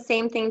the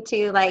same thing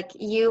too, like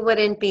you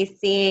wouldn't be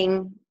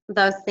seeing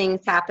those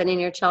things happen in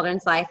your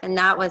children's life. And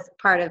that was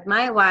part of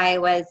my why,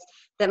 was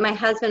that my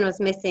husband was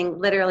missing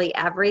literally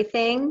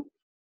everything.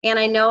 And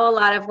I know a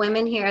lot of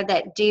women here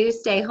that do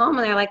stay home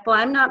and they're like, well,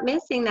 I'm not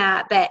missing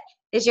that, but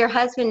is your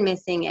husband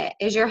missing it?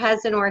 Is your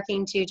husband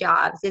working 2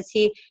 jobs? Does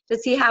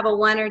he have a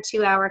 1 or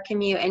 2 hour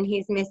commute and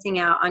he's missing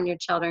out on your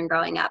children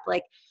growing up?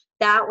 Like,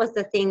 that was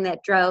the thing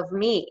that drove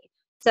me.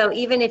 So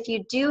even if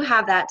you do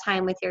have that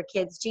time with your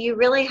kids, do you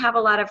really have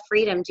a lot of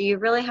freedom? Do you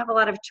really have a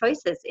lot of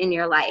choices in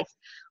your life?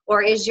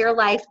 Or is your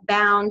life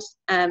bound,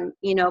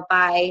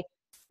 by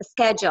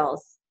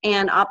schedules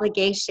and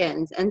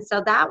obligations? And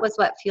so that was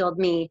what fueled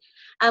me.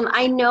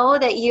 I know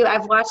that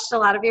I've watched a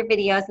lot of your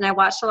videos, and I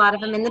watched a lot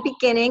of them in the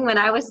beginning when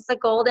I was a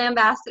gold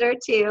ambassador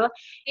too.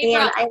 Hey,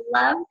 and I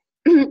love,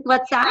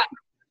 what's that?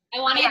 I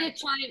want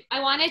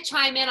to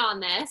chime in on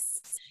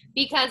this,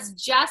 because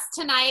just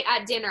tonight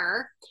at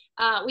dinner,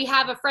 we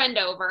have a friend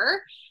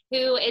over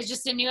who is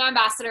just a new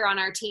ambassador on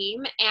our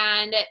team.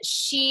 And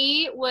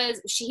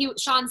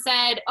Sean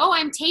said, oh,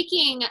 I'm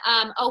taking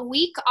a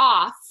week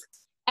off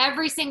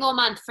every single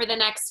month for the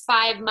next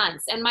 5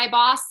 months. And my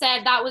boss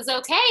said that was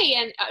okay.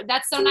 And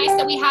that's so nice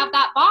that we have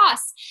that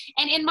boss.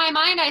 And in my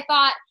mind, I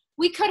thought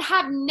we could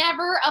have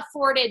never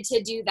afforded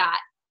to do that.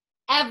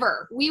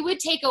 Ever. We would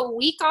take a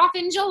week off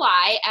in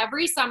July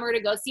every summer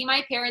to go see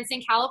my parents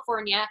in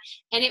California,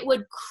 and it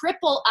would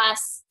cripple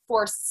us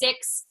for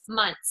 6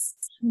 months.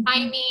 Mm-hmm.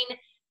 I mean,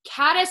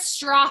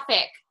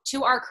 catastrophic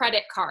to our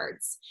credit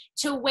cards,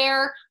 to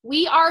where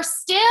we are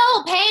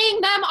still paying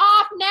them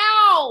off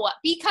now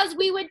because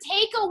we would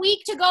take a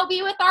week to go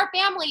be with our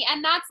family.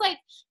 And that's like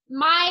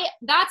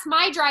that's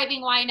my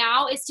driving why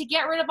now, is to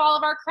get rid of all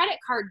of our credit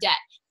card debt.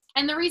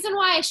 And the reason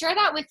why I share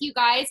that with you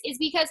guys is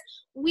because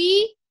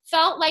we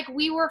felt like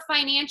we were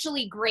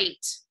financially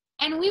great.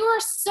 And we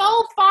were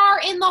so far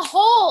in the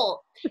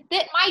hole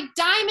that my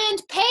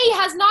diamond pay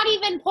has not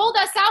even pulled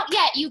us out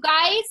yet, you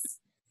guys.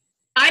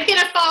 I'm going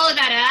to follow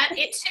that up.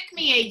 It took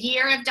me a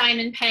year of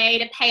diamond pay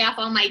to pay off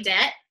all my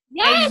debt.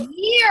 Yes. A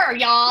year,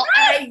 y'all.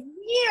 Yes. A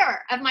year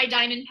of my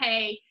diamond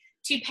pay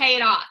to pay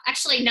it off.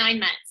 Actually, 9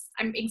 months.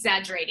 I'm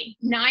exaggerating.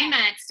 9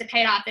 months to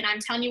pay it off. And I'm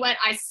telling you what,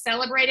 I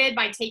celebrated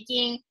by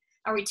taking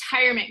a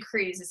retirement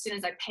cruise as soon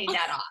as I paid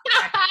that off.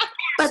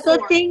 But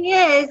the thing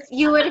is,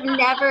 you would have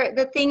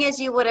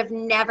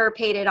never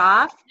paid it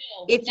off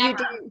if you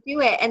didn't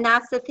do it. And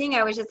that's the thing.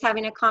 I was just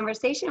having a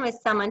conversation with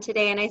someone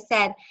today, and I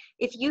said,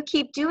 if you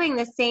keep doing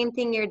the same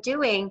thing you're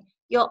doing,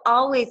 you'll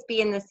always be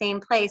in the same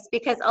place,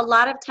 because a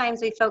lot of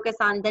times we focus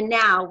on the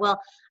now.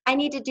 Well, I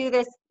need to do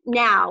this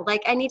now.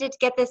 Like, I needed to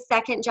get this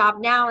second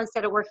job now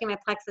instead of working my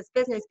Plexus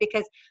business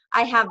because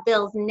I have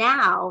bills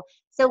now.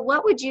 So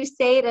what would you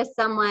say to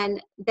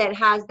someone that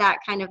has that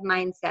kind of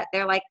mindset?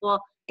 They're like,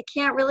 well, I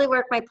can't really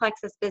work my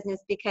Plexus business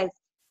because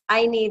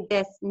I need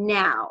this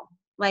now.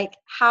 Like,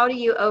 how do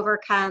you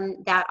overcome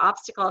that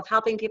obstacle of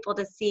helping people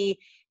to see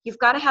you've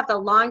got to have the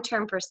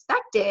long-term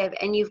perspective,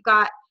 and you've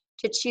got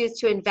to choose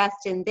to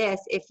invest in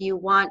this if you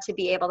want to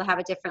be able to have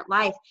a different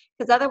life,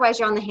 because otherwise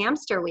you're on the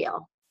hamster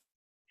wheel.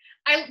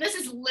 This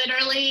is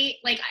literally,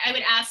 like, I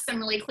would ask some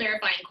really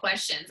clarifying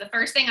questions. The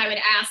first thing I would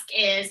ask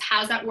is,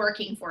 how's that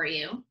working for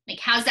you? Like,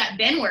 how's that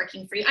been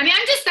working for you? I mean,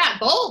 I'm just that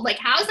bold. Like,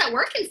 how's that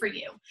working for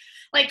you?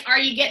 Like, are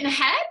you getting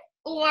ahead,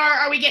 or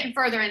are we getting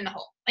further in the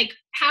hole? Like,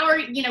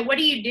 what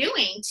are you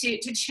doing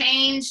to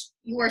change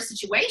your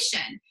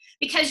situation?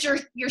 Because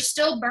you're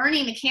still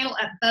burning the candle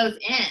at both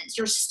ends.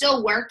 You're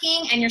still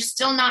working and you're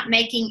still not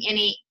making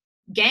any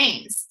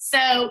gains.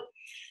 So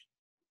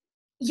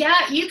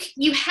yeah,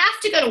 you have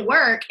to go to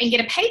work and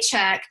get a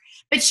paycheck,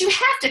 but you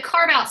have to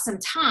carve out some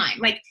time.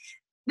 Like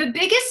the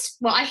biggest,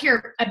 well, I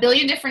hear a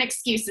billion different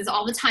excuses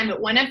all the time,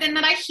 but one of them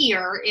that I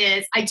hear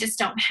is, I just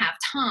don't have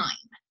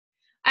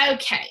time.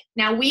 Okay,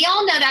 now we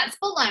all know that's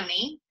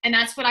baloney, and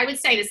that's what I would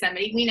say to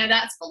somebody. We know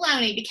that's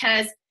baloney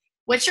because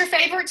what's your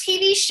favorite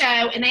TV show?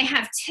 And they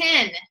have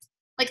 10,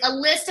 like a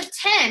list of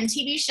 10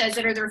 TV shows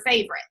that are their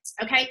favorites,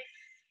 okay?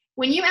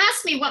 When you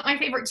ask me what my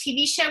favorite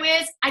TV show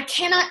is, I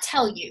cannot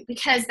tell you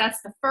because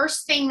that's the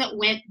first thing that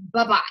went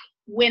bye-bye.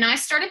 When I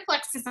started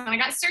Plexus and I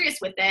got serious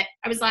with it,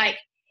 I was like,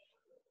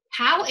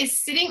 how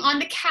is sitting on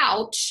the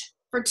couch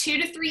for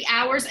 2 to 3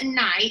 hours a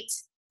night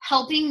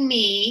helping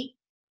me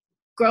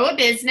grow a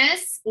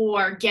business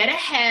or get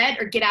ahead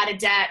or get out of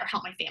debt or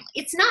help my family?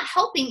 It's not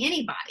helping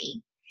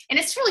anybody. And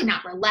it's really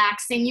not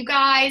relaxing, you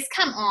guys.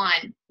 Come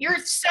on. You're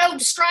so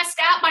stressed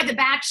out by The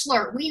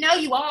Bachelor. We know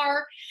you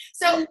are.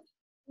 So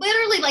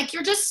literally, like,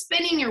 you're just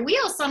spinning your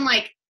wheels. So I'm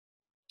like,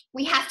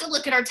 we have to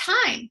look at our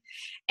time.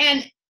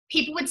 And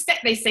people would say,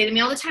 they say to me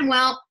all the time,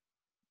 well,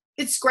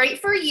 it's great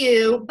for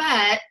you,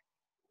 but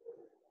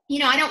you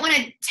know, I don't want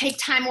to take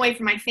time away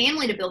from my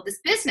family to build this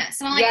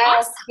business. And I'm like,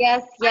 yes, awesome.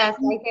 yes. I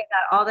hear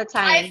that all the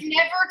time. I've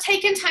never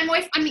taken time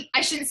away. I mean,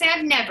 I shouldn't say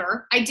I've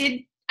never. I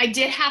did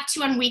have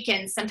to on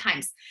weekends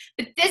sometimes.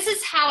 But this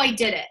is how I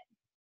did it.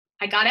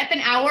 I got up an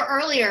hour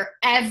earlier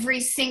every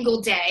single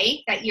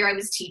day that year I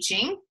was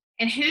teaching.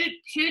 And who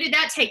did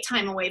that take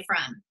time away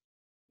from?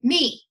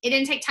 Me. It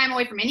didn't take time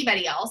away from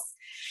anybody else.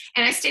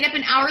 And I stayed up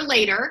an hour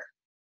later.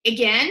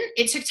 Again,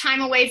 it took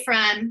time away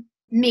from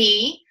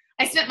me.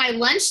 I spent my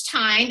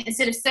lunchtime,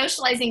 instead of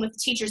socializing with the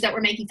teachers that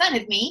were making fun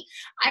of me,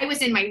 I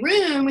was in my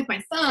room with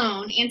my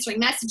phone answering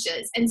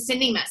messages and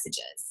sending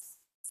messages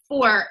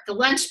for the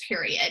lunch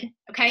period,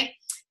 okay?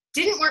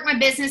 Didn't work my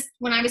business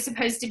when I was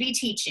supposed to be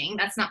teaching.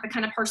 That's not the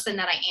kind of person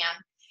that I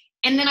am.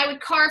 And then I would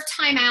carve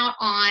time out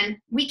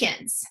on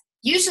weekends.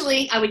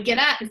 Usually I would get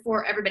up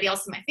before everybody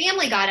else in my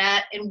family got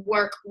up and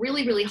work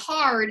really, really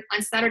hard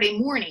on Saturday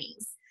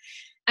mornings.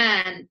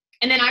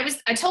 And then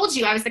I told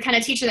you I was the kind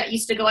of teacher that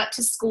used to go up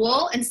to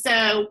school. And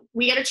so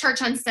we go to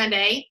church on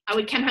Sunday. I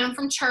would come home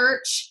from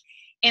church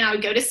and I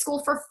would go to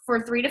school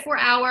for 3 to 4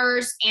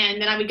 hours.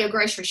 And then I would go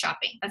grocery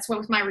shopping. That's what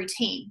was my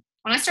routine.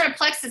 When I started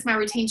Plexus, my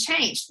routine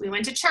changed. We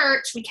went to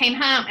church, we came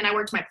home, and I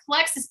worked my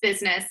Plexus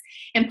business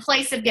in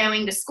place of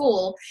going to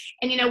school.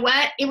 And you know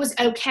what? It was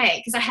okay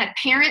because I had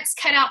parents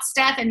cut out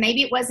stuff and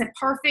maybe it wasn't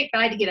perfect, but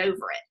I had to get over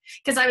it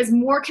because I was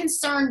more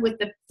concerned with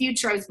the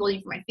future I was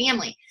building for my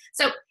family.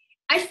 So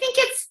I think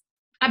it's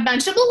a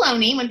bunch of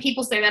baloney when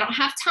people say they don't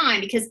have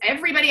time because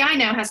everybody I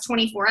know has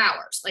 24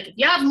 hours. Like, if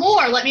you have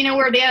more, let me know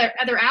where the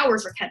other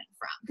hours are coming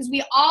from because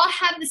we all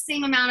have the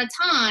same amount of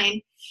time.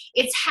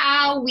 It's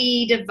how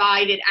we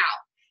divide it out.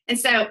 And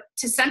so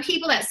to some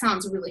people that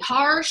sounds really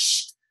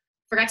harsh.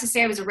 Forgot to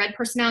say I was a red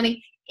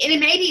personality. And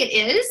maybe it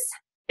is,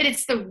 but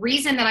it's the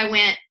reason that I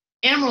went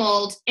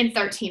emerald in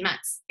 13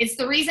 months. It's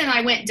the reason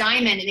I went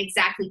diamond in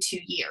exactly 2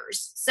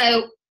 years.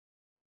 So,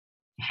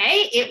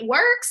 hey, it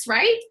works,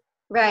 right?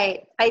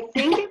 Right.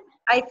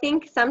 I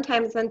think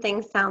sometimes when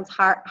things sound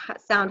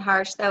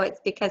harsh, though, it's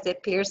because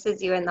it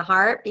pierces you in the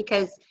heart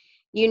because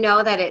you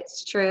know that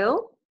it's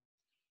true.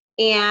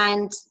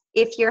 And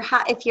if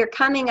you're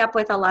coming up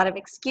with a lot of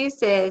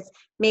excuses,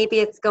 maybe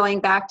it's going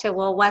back to,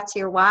 well, what's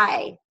your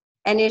why?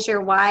 And is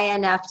your why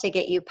enough to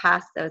get you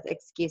past those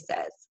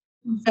excuses?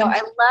 Mm-hmm. So I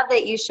love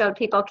that you showed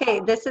people, okay,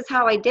 this is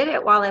how I did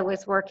it while I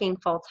was working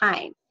full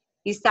time.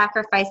 You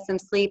sacrificed some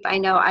sleep. I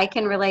know I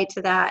can relate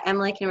to that.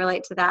 Emily can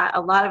relate to that.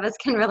 A lot of us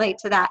can relate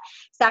to that,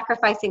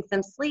 sacrificing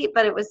some sleep,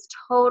 but it was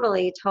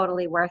totally,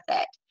 totally worth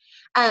it.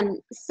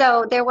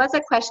 So there was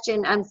a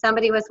question,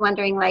 somebody was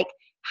wondering, like,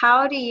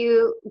 how do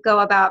you go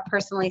about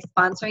personally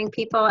sponsoring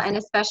people? And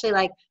especially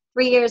like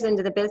 3 years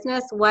into the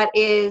business, what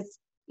is,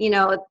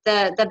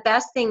 the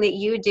best thing that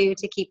you do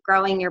to keep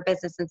growing your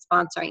business and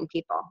sponsoring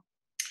people?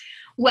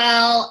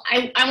 Well,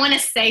 I want to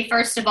say,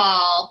 first of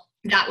all,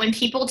 that when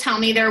people tell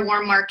me their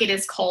warm market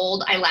is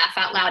cold, I laugh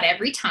out loud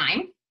every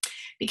time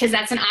because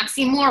that's an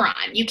oxymoron.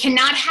 You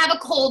cannot have a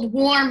cold,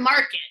 warm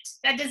market.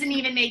 That doesn't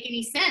even make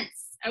any sense,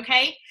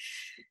 okay?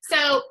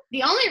 So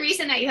the only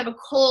reason that you have a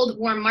cold,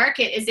 warm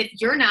market is if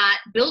you're not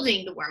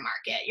building the warm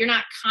market. You're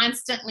not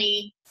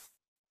constantly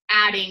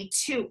adding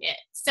to it.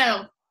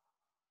 So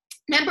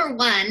number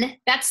one,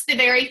 that's the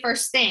very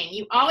first thing.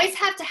 You always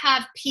have to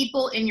have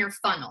people in your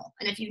funnel.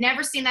 And if you've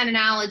never seen that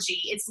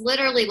analogy, it's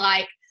literally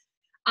like,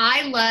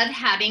 I love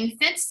having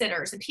fence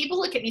sitters. And people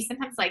look at me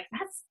sometimes like,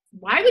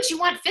 why would you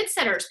want fence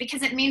sitters?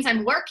 Because it means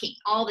I'm working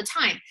all the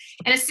time.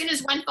 And as soon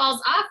as one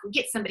falls off, we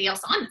get somebody else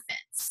on the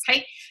fence,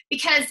 okay?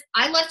 Because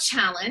I love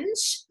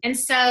challenge. And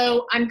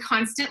so I'm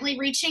constantly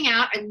reaching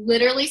out. I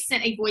literally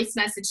sent a voice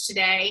message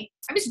today.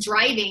 I was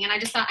driving and I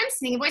just thought, I'm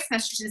sending a voice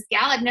message to this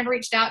gal. I've never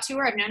reached out to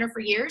her. I've known her for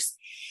years.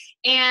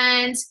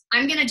 And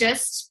I'm going to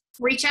just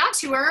reach out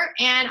to her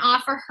and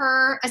offer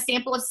her a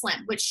sample of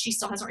Slim, which she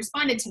still hasn't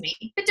responded to me.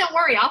 But don't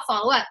worry, I'll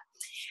follow up.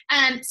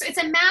 So it's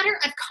a matter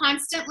of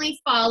constantly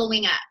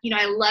following up. You know,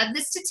 I love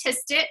the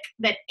statistic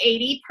that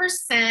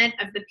 80%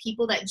 of the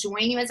people that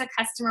join you as a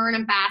customer or an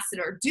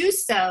ambassador do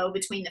so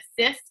between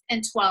the 5th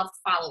and 12th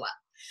follow-up.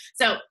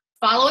 So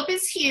follow-up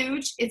is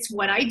huge. It's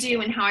what I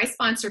do and how I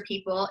sponsor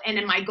people. And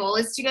then my goal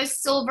is to go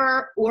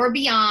silver or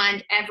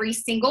beyond every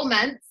single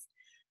month.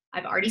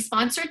 I've already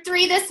sponsored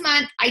 3 this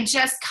month. I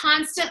just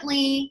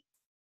constantly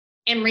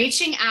am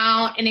reaching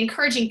out and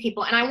encouraging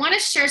people. And I want to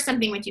share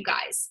something with you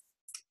guys,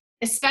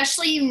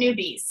 especially you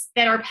newbies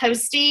that are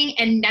posting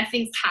and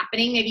nothing's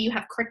happening. Maybe you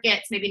have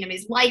crickets, maybe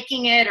nobody's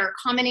liking it or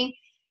commenting.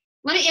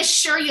 Let me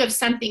assure you of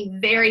something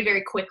very,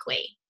 very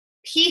quickly.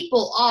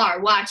 People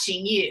are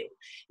watching you.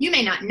 You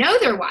may not know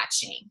they're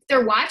watching.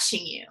 They're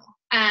watching you.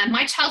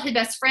 My childhood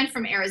best friend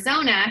from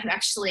Arizona, who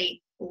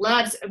actually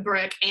loves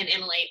Brooke and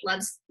Emily,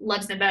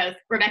 loves them both,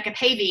 Rebecca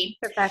Pavey,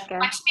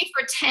 watched me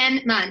for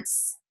 10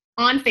 months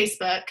on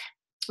Facebook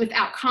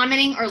without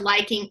commenting or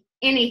liking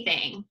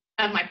anything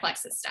of my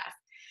Plexus stuff.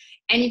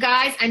 And you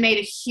guys, I made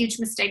a huge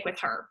mistake with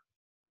her.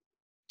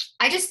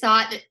 I just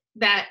thought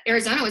that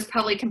Arizona was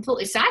probably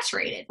completely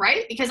saturated,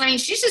 right? Because, I mean,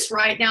 she's just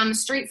right down the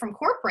street from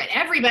corporate.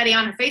 Everybody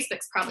on her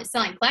Facebook's probably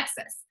selling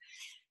Plexus.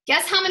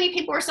 Guess how many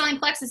people were selling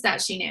Plexus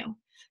that she knew?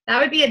 That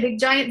would be a big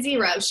giant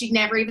 0. She'd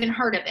never even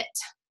heard of it.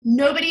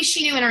 Nobody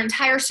she knew in her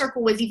entire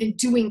circle was even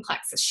doing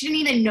Plexus. She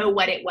didn't even know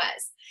what it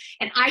was.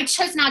 And I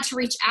chose not to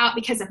reach out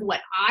because of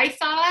what I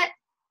thought.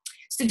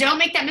 So don't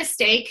make that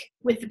mistake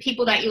with the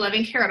people that you love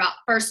and care about,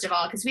 first of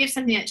all, because we have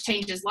something that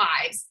changes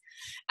lives.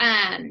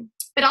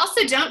 But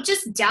also don't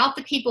just doubt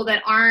the people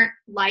that aren't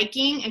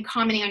liking and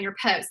commenting on your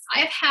posts.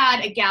 I've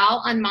had a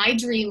gal on my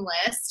dream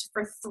list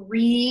for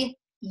 3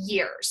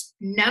 years.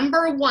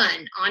 Number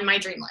 1 on my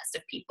dream list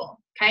of people,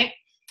 okay?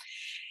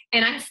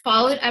 And I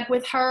followed up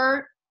with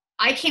her.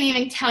 I can't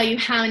even tell you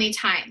how many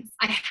times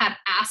I have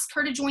asked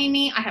her to join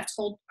me. I have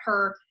told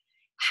her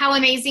how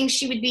amazing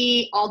she would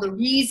be, all the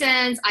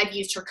reasons. I've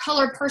used her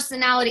color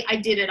personality. I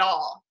did it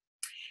all.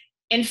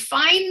 And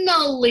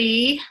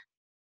finally,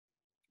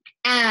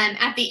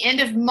 at the end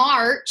of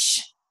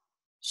March,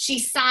 she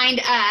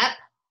signed up,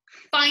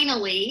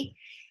 finally,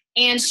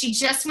 and she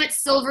just went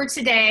silver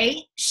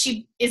today.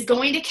 She is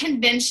going to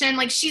convention.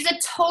 Like, she's a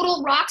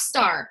total rock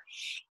star.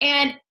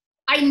 And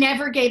I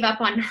never gave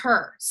up on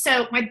her.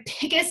 So my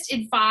biggest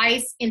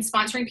advice in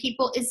sponsoring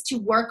people is to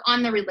work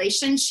on the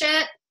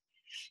relationship.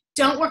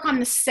 Don't work on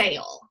the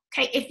sale.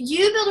 Okay. If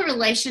you build a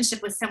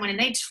relationship with someone and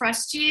they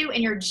trust you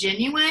and you're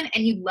genuine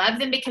and you love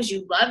them because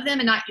you love them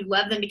and not you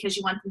love them because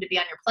you want them to be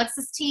on your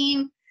Plexus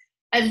team,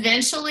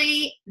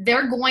 eventually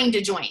they're going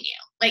to join you.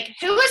 Like,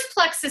 who is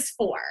Plexus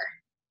for?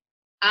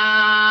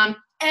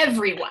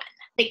 Everyone.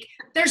 Like,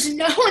 there's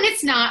no one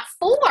it's not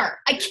for.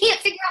 I can't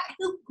figure out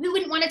who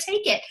wouldn't want to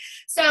take it.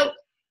 So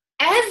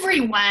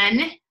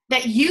everyone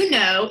that you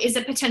know is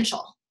a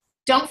potential.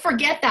 Don't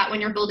forget that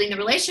when you're building the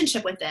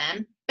relationship with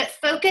them, but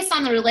focus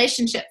on the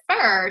relationship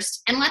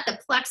first and let the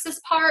Plexus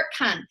part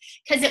come,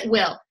 because it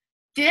will.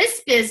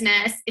 This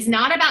business is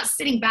not about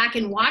sitting back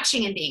and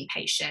watching and being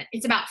patient.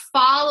 It's about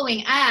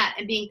following up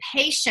and being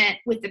patient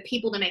with the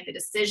people to make the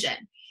decision,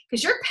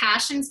 because your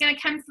passion is going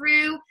to come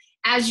through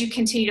as you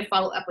continue to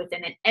follow up with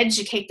them and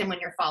educate them when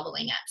you're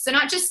following up. So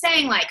not just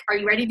saying, like, are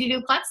you ready to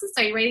do Plexus?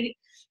 Are you ready to?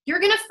 You're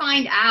going to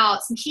find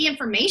out some key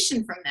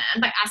information from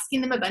them by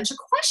asking them a bunch of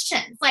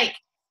questions, like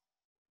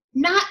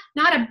not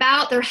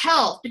about their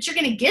health, but you're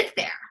going to get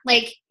there.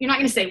 Like, you're not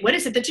going to say, what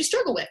is it that you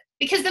struggle with?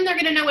 Because then they're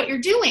going to know what you're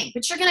doing,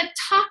 but you're going to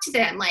talk to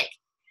them like,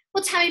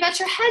 well, tell me about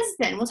your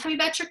husband. Well, tell me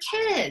about your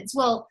kids.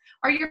 Well,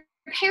 are your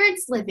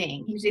parents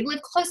living? Do they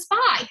live close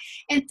by?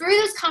 And through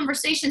those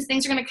conversations,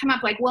 things are going to come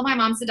up like, well, my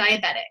mom's a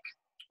diabetic,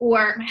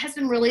 or my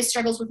husband really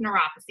struggles with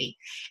neuropathy.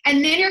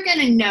 And then you're going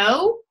to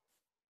know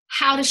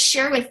how to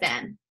share with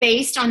them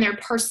based on their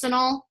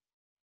personal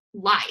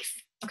life.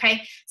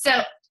 Okay.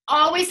 So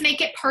always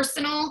make it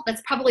personal.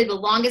 That's probably the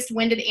longest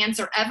winded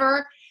answer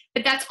ever,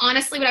 but that's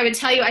honestly what I would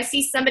tell you. I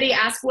see somebody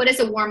ask, what is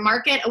a warm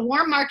market? A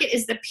warm market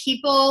is the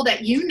people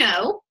that you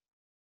know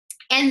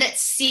and that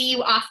see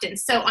you often.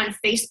 So on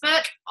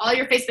Facebook, all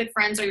your Facebook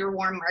friends are your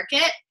warm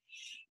market.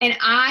 And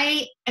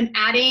I am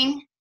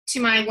adding to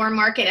my warm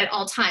market at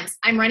all times.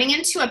 I'm running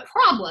into a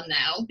problem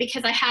though,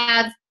 because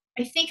I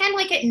think I'm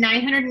like at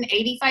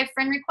 985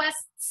 friend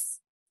requests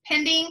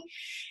pending,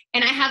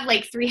 and I have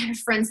like 300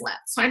 friends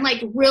left. So I'm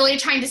like really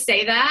trying to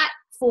say that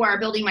for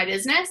building my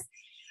business.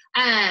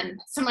 So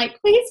I'm like,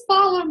 please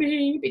follow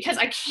me, because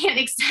I can't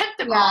accept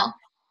them all.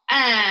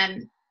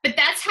 But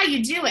that's how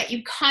you do it.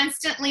 You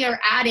constantly are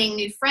adding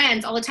new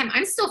friends all the time.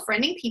 I'm still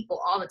friending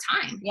people all the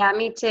time. Yeah,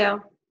 me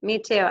too. Me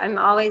too. I'm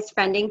always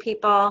friending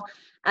people.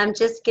 I'm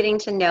just getting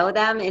to know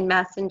them in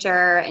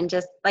Messenger, and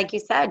just like you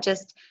said,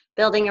 just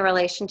building a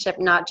relationship,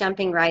 not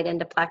jumping right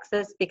into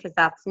Plexus, because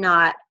that's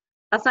not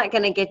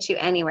going to get you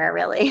anywhere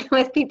really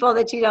with people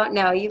that you don't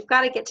know. You've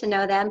got to get to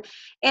know them.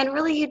 And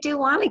really, you do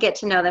want to get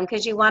to know them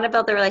because you want to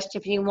build the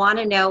relationship and you want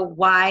to know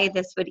why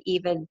this would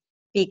even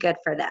be good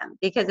for them,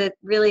 because it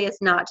really is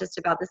not just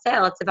about the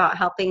sale. It's about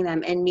helping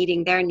them and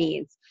meeting their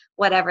needs,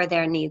 whatever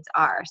their needs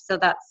are. So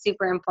that's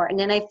super important.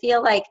 And I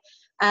feel like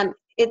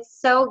it's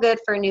so good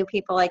for new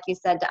people, like you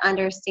said, to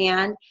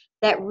understand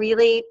that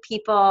really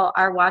people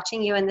are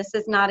watching you, and this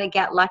is not a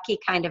get lucky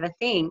kind of a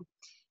thing.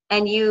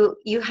 And you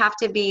have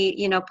to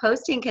be,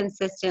 posting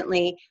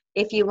consistently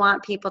if you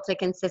want people to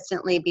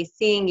consistently be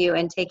seeing you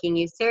and taking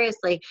you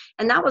seriously.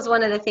 And that was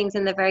one of the things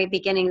in the very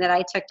beginning that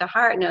I took to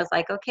heart. And it was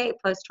like, okay,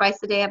 post twice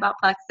a day about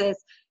plexus,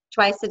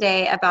 twice a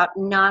day about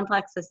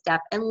non-plexus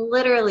stuff. And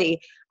literally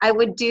I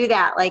would do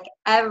that like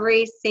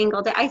every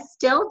single day. I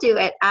still do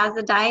it as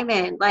a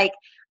diamond. Like,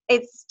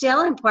 it's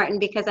still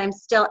important because I'm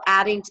still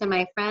adding to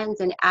my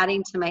friends and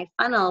adding to my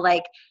funnel.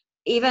 Like,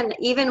 even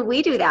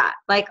we do that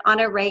like on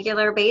a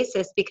regular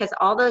basis, because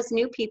all those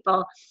new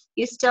people,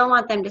 you still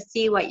want them to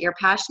see what you're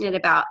passionate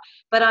about.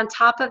 But on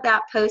top of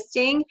that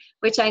posting,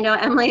 which I know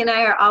Emily and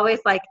I are always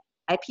like,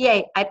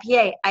 IPA,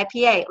 IPA,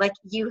 IPA, like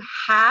you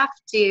have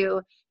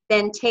to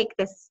then take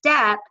the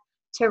step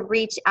to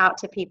reach out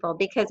to people,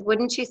 because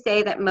wouldn't you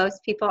say that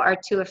most people are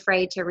too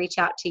afraid to reach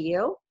out to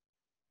you?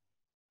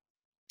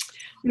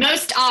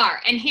 Most are.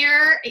 And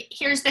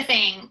here's the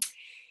thing.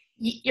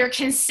 Your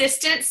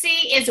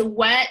consistency is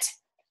what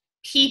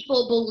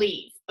people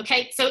believe.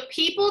 Okay. So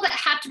people that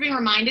have to be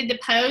reminded to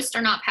post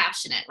are not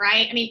passionate,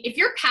 right? I mean, if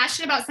you're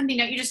passionate about something,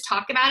 don't you just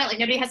talk about it? Like,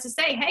 nobody has to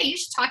say, hey, you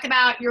should talk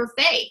about your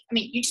faith. I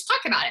mean, you just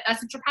talk about it.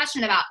 That's what you're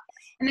passionate about.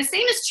 And the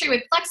same is true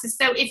with plexus.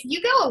 So if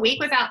you go a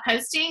week without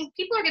posting,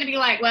 people are going to be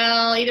like,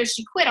 well, either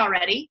she quit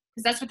already,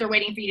 because that's what they're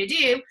waiting for you to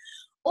do,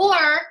 or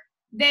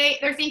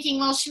they're thinking,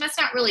 well, she must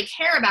not really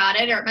care about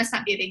it, or it must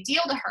not be a big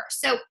deal to her.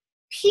 So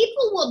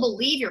people will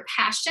believe your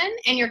passion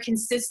and your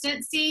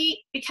consistency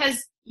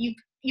because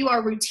you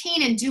are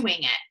routine in doing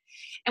it.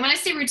 And when I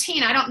say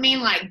routine, I don't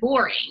mean like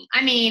boring.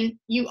 I mean,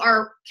 you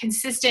are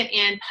consistent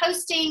in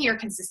posting, you're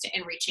consistent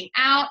in reaching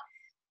out.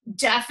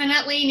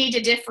 Definitely need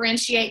to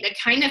differentiate the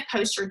kind of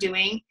post you're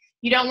doing.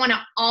 You don't want to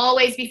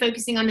always be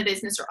focusing on the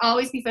business or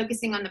always be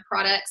focusing on the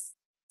products.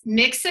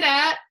 Mix it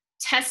up.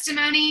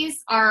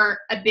 Testimonies are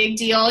a big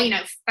deal.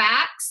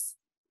 Facts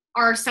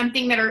are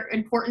something that are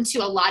important to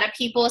a lot of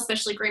people,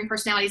 especially green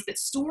personalities, but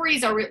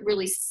stories are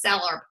really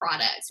sell our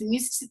products.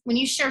 When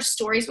you share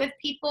stories with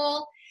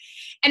people,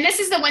 and this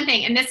is the one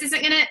thing, and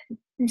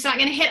it's not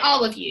going to hit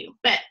all of you,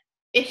 but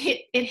it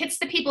hits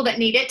the people that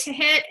need it to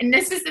hit. And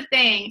this is the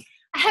thing.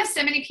 I have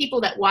so many people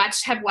that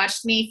have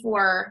watched me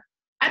for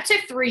up to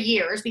 3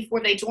 years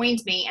before they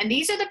joined me. And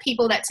these are the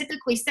people that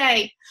typically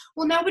say,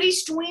 well,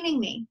 nobody's joining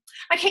me.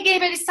 I can't get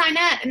anybody to sign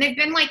up. And they've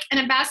been like an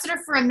ambassador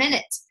for a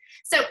minute.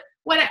 So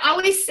what I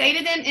always say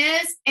to them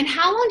is, and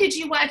how long did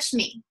you watch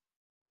me?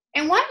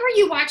 And what were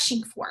you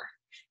watching for?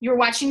 You were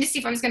watching to see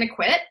if I was going to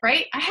quit,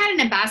 right? I had an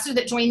ambassador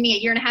that joined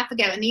me 1.5 years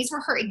ago, and these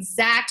were her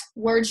exact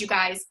words, you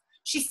guys.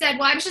 She said,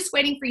 well, I was just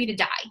waiting for you to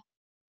die.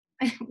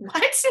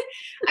 What?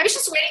 I was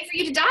just waiting for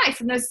you to die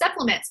from those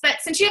supplements.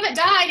 But since you haven't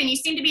died and you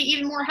seem to be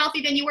even more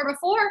healthy than you were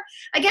before,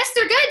 I guess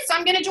they're good. So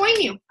I'm going to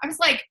join you. I was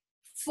like,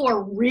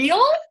 for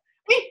real?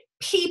 I mean,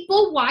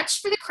 people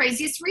watch for the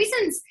craziest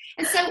reasons.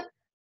 And so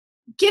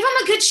give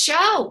them a good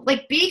show.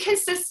 Like, be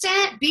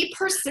consistent, be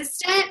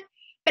persistent,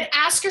 but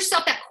ask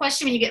yourself that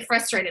question when you get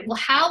frustrated. Well,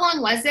 how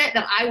long was it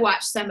that I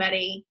watched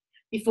somebody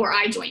before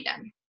I joined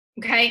them?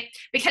 Okay?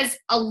 Because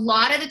a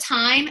lot of the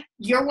time,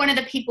 you're one of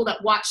the people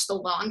that watch the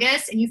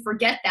longest, and you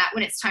forget that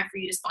when it's time for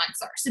you to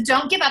sponsor. So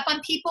don't give up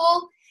on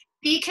people.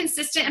 Be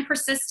consistent and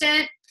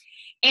persistent,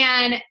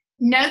 and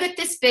know that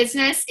this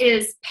business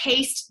is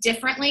paced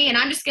differently. And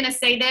I'm just going to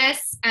say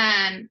this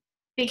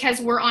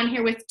because we're on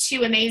here with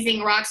two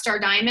amazing rock star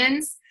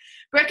diamonds.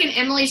 Brooke and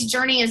Emily's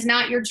journey is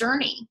not your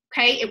journey,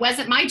 okay? It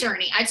wasn't my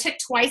journey. I took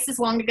twice as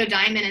long to go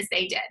diamond as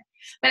they did.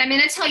 But I'm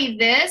going to tell you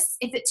this,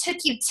 if it took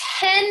you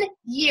 10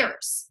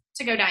 years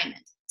to go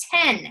diamond,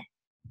 10,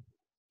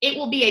 it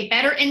will be a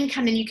better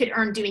income than you could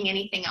earn doing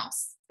anything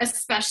else,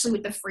 especially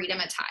with the freedom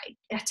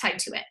tied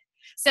to it.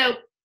 So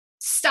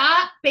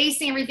stop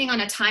basing everything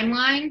on a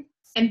timeline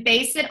and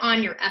base it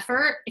on your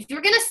effort. If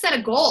you're going to set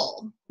a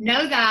goal,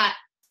 know that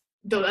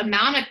the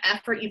amount of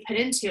effort you put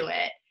into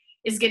it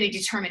is going to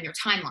determine your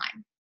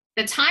timeline.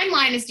 The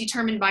timeline is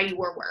determined by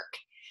your work.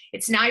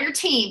 It's not your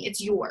team,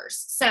 it's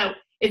yours. So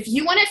if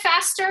you want it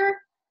faster,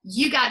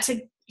 you got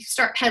to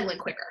start pedaling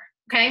quicker,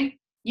 okay?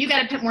 You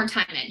got to put more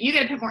time in. You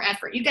got to put more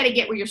effort. You got to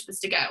get where you're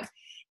supposed to go.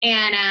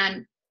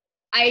 And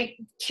I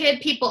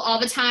kid people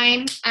all the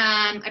time.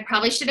 I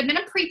probably should have been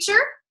a preacher,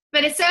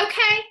 but it's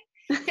okay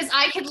because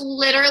I could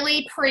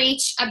literally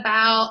preach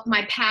about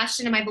my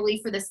passion and my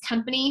belief for this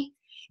company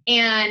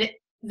and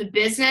the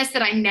business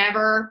that I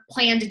never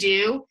planned to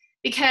do,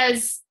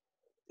 because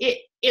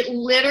it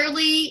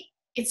literally,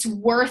 it's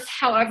worth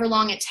however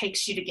long it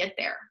takes you to get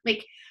there.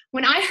 Like,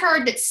 when I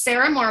heard that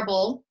Sarah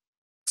Marble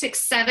took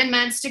 7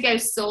 months to go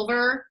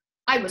silver,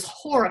 I was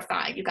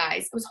horrified, you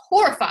guys. I was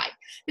horrified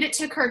that it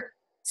took her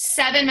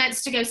 7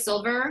 months to go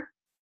silver.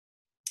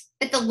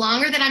 But the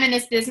longer that I'm in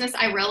this business,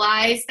 I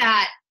realize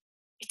that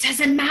it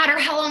doesn't matter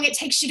how long it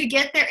takes you to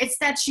get there. It's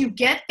that you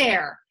get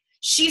there.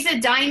 She's a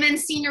diamond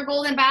senior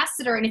gold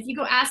ambassador. And if you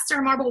go ask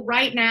Sarah Marble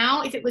right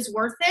now if it was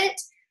worth it,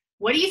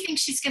 What do you think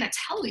she's going to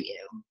tell you?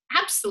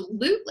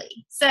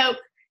 Absolutely. So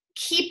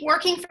keep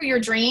working for your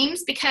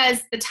dreams,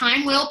 because the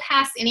time will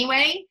pass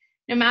anyway.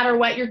 No matter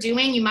what you're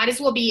doing, you might as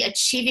well be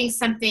achieving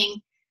something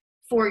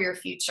for your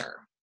future.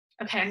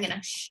 Okay, I'm going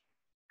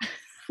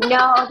to.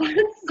 No,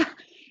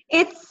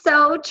 it's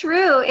so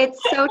true. It's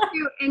so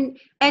true.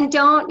 And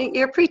don't,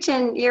 you're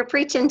preaching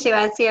to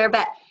us here,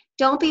 but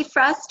don't be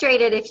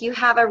frustrated if you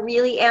have a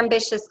really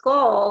ambitious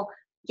goal,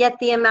 yet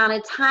the amount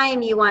of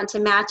time you want to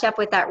match up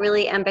with that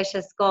really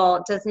ambitious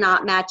goal does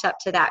not match up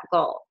to that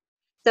goal.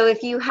 So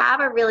if you have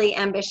a really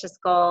ambitious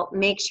goal,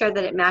 make sure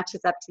that it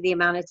matches up to the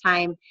amount of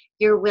time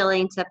you're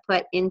willing to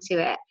put into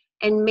it.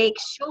 And make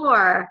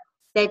sure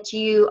that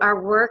you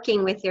are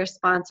working with your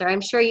sponsor.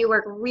 I'm sure you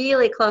work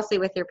really closely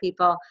with your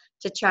people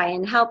to try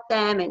and help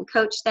them and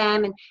coach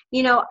them. And,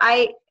 you know,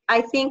 I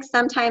think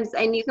sometimes,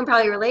 and you can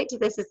probably relate to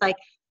this, is like,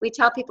 we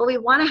tell people we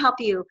want to help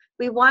you.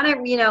 We want to,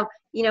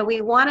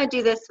 we want to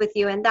do this with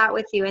you and that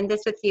with you and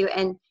this with you.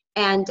 And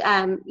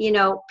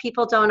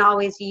people don't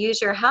always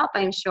use your help,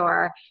 I'm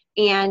sure.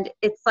 And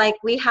it's like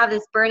we have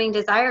this burning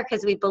desire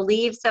because we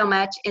believe so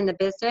much in the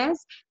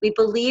business. We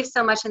believe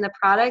so much in the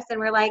products, and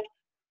we're like,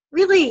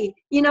 really,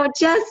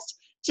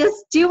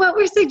 just do what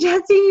we're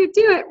suggesting you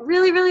do. It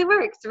really, really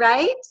works,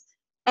 right?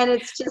 And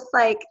it's just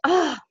like,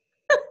 oh.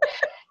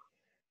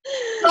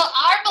 Well,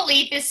 our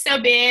belief is so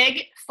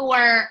big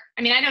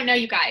I don't know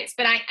you guys,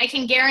 but I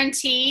can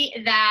guarantee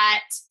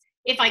that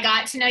if I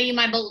got to know you,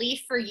 my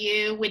belief for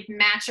you would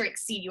match or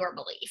exceed your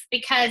belief,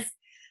 because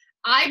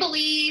I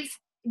believe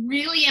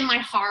really in my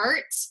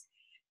heart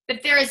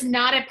that there is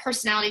not a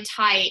personality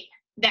type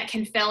that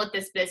can fail at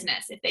this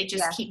business if they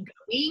just keep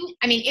going.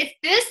 I mean, if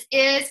this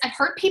is, I've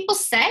heard people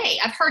say,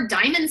 I've heard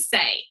diamonds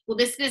say, well,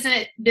 this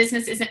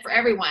business isn't for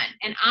everyone.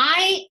 And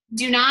I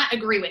do not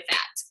agree with that.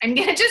 I'm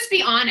going to just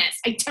be honest.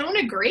 I don't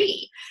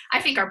agree.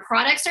 I think our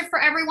products are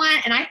for everyone,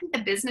 and I think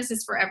the business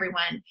is for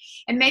everyone.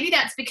 And maybe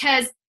that's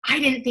because I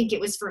didn't think it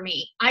was for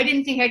me. I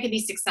didn't think I could be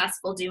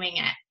successful doing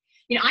it.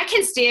 I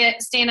can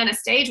stand on a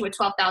stage with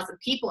 12,000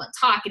 people and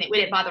talk, and it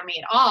wouldn't bother me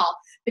at all.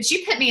 But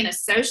you put me in a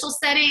social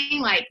setting,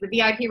 like the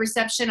VIP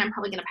reception, I'm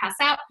probably going to pass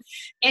out.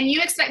 And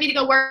you expect me to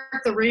go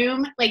work the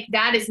room? Like,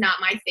 that is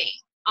not my thing.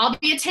 I'll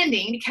be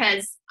attending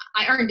because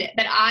I earned it.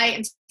 But I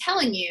am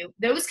telling you,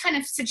 those kind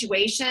of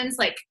situations,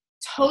 like,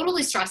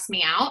 totally stress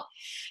me out.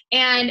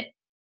 And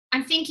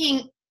I'm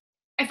thinking,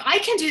 if I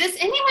can do this,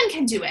 anyone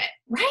can do it,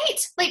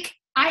 right? Like,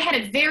 I had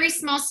a very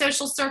small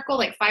social circle,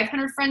 like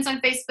 500 friends on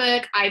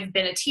Facebook. I've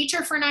been a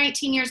teacher for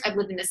 19 years. I've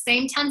lived in the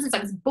same town since I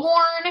was born.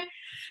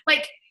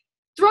 Like,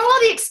 throw all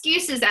the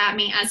excuses at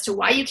me as to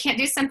why you can't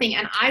do something,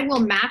 and I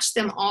will match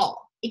them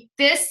all.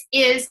 This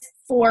is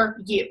for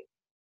you.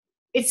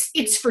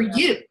 It's for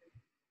you.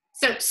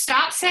 So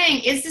stop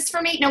saying, is this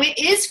for me? No, it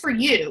is for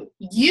you.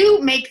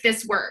 You make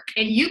this work,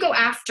 and you go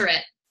after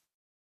it,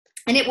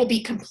 and it will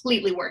be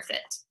completely worth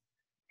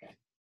it.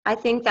 I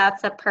think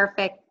that's a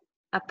perfect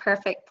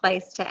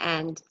place to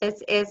end.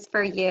 This is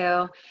for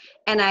you.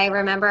 And I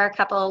remember a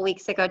couple of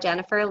weeks ago,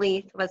 Jennifer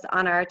Leith was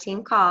on our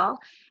team call,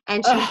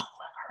 and she,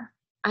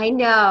 I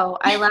know,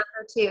 I love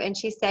her too. And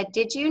she said,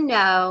 did you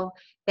know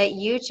that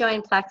you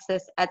joined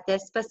Plexus at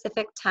this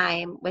specific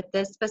time with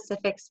this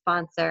specific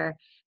sponsor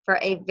for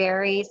a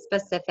very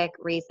specific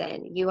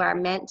reason? You are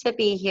meant to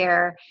be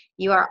here.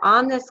 You are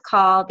on this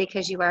call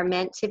because you are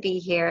meant to be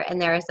here, and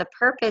there is a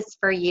purpose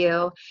for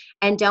you,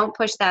 and don't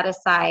push that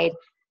aside.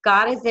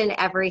 God is in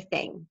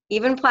everything,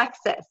 even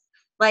Plexus.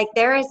 Like,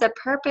 there is a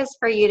purpose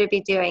for you to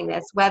be doing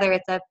this, whether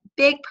it's a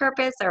big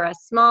purpose or a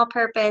small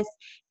purpose.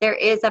 There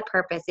is a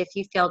purpose. If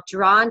you feel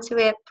drawn to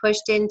it,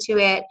 pushed into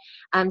it,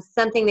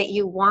 something that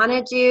you want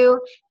to do,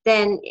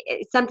 then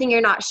something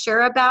you're not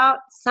sure about,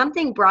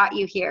 something brought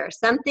you here.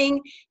 Something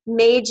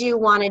made you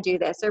want to do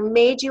this, or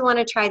made you want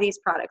to try these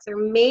products, or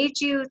made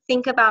you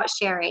think about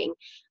sharing.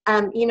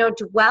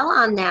 Dwell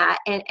on that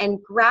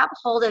and grab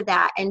hold of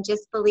that, and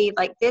just believe,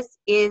 like, this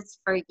is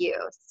for you.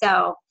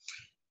 So,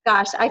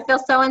 gosh, I feel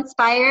so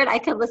inspired. I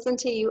could listen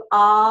to you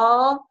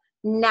all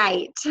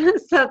night.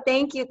 So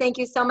thank you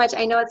so much.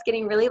 I know it's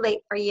getting really late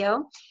for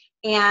you,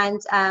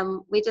 and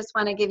we just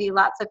want to give you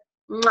lots of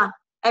mwah.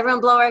 Everyone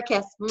blow her a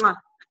kiss. Mwah.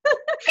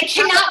 I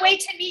cannot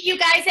wait to meet you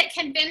guys at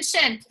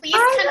convention. Please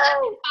come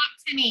up and talk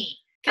to me,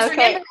 because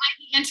remember, I'm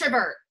the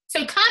introvert.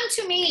 So come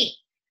to me.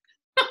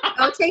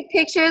 Go take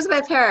pictures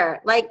with her.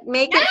 Like,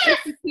 make it so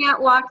you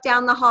can't walk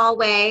down the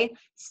hallway.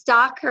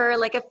 Stalk her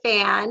like a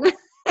fan.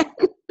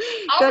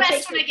 I'll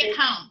rest when I get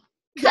home.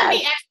 Come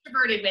be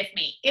extroverted with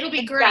me. It'll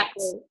be great.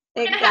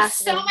 We're going to have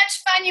so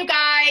much fun, you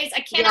guys.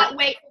 I cannot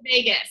wait for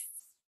Vegas.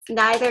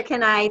 Neither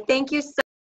can I. Thank you so